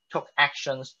you took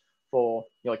actions for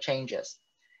your changes.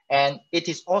 And it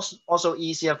is also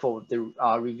easier for the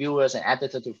reviewers and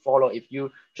editors to follow if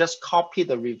you just copy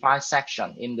the revised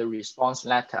section in the response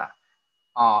letter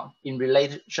in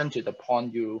relation to the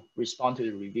point you respond to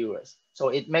the reviewers. So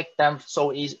it makes them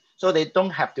so easy, so they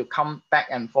don't have to come back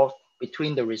and forth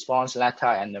between the response letter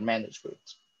and the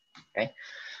manuscript, okay?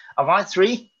 Advice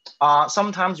 3,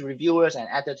 sometimes reviewers and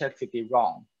editors could be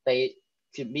wrong. They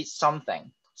could miss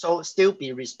something. So still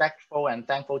be respectful and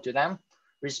thankful to them.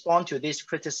 Respond to this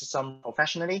criticism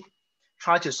professionally.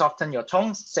 Try to soften your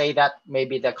tone. Say that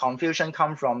maybe the confusion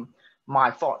comes from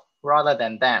my fault rather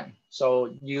than them.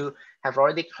 So you have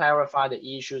already clarified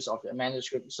the issues of the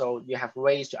manuscript. So you have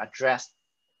ways to address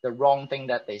the wrong thing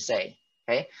that they say,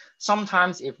 okay?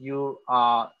 Sometimes if you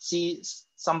see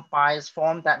some bias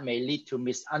form that may lead to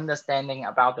misunderstanding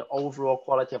about the overall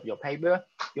quality of your paper,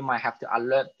 you might have to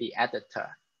alert the editor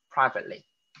privately,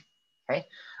 okay?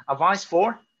 Advice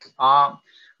 4,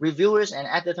 reviewers and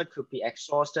editors could be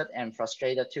exhausted and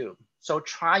frustrated too. So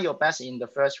try your best in the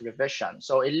first revision.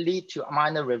 So it leads to a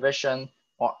minor revision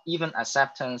or even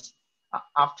acceptance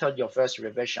after your first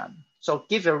revision. So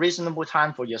give a reasonable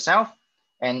time for yourself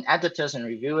and editors and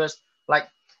reviewers. Like,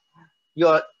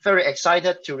 you're very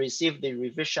excited to receive the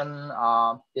revision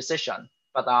decision,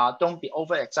 but don't be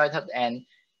overexcited and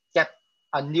get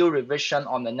a new revision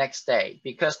on the next day,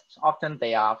 because often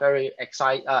they are very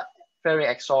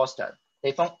exhausted.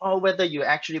 They don't know whether you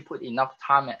actually put enough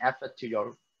time and effort to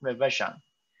your revision.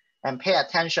 And pay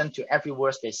attention to every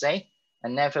word they say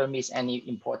and never miss any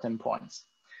important points.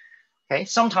 Okay,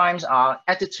 sometimes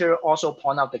editor also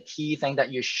point out the key thing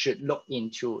that you should look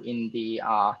into in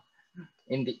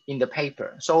the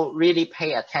paper. So really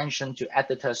pay attention to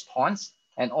editor's points,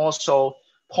 and also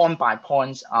point by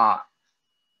point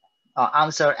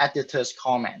answer editor's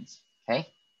comments. Okay,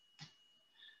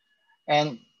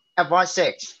 and advice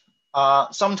 6.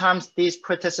 Sometimes these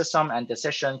criticism and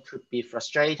decision could be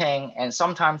frustrating, and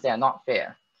sometimes they are not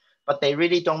fair, but they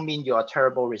really don't mean you're a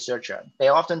terrible researcher. They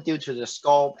often due to the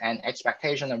scope and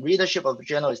expectation and readership of the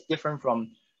journal is different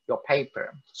from your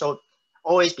paper. So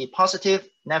always be positive,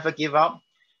 never give up.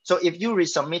 So if you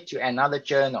resubmit to another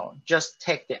journal, just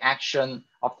take the action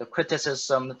of the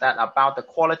criticism that about the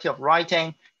quality of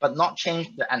writing, but not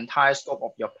change the entire scope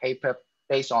of your paper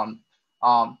based on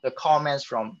the comments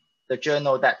from the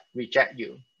journal that reject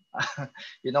you.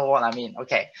 You know what I mean?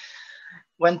 Okay.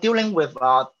 When dealing with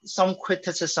some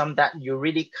criticism that you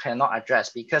really cannot address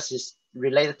because it's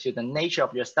related to the nature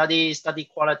of your study, study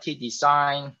quality,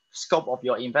 design, scope of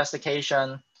your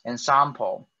investigation, and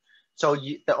sample. So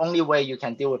the only way you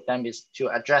can deal with them is to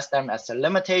address them as a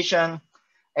limitation,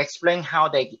 explain how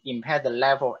they impair the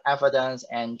level of evidence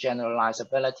and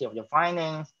generalizability of your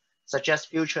findings, suggest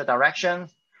future direction.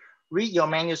 Read your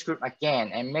manuscript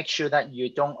again and make sure that you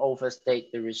don't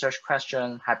overstate the research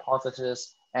question,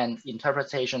 hypothesis, and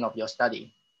interpretation of your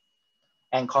study.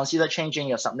 And consider changing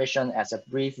your submission as a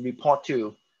brief report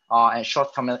too, and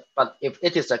short comment. But if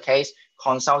it is the case,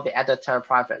 consult the editor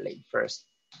privately first.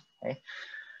 Okay.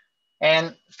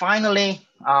 And finally,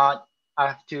 I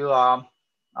have to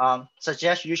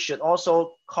suggest you should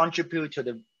also contribute to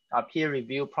the peer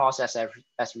review process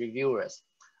as reviewers.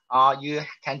 You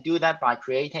can do that by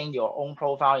creating your own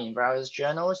profile in various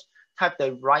journals, type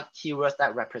the right keywords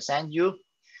that represent you,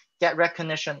 get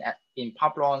recognition in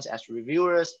Publons as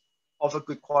reviewers, offer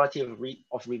good quality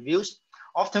of reviews.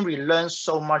 Often we learn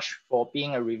so much for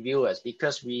being a reviewer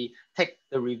because we take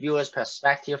the reviewer's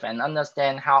perspective and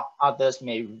understand how others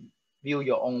may view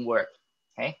your own work,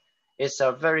 okay? It's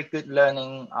a very good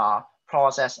learning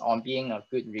process on being a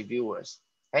good reviewer,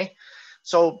 okay?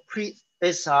 So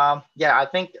yeah, I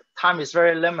think time is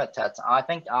very limited. I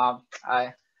think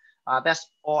that's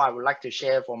all I would like to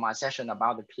share for my session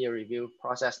about the peer review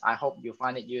process. I hope you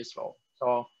find it useful.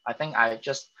 So I think I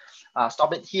just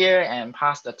stop it here and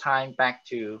pass the time back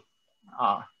to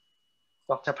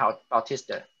Dr.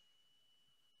 Bautista.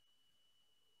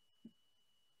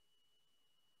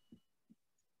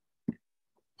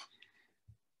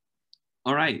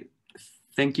 All right.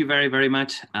 Thank you very, very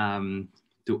much,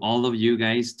 all of you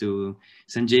guys, to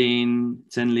SUN Jin,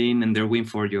 Zhenlin, and Derwin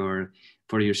for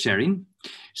your sharing.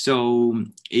 So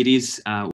it is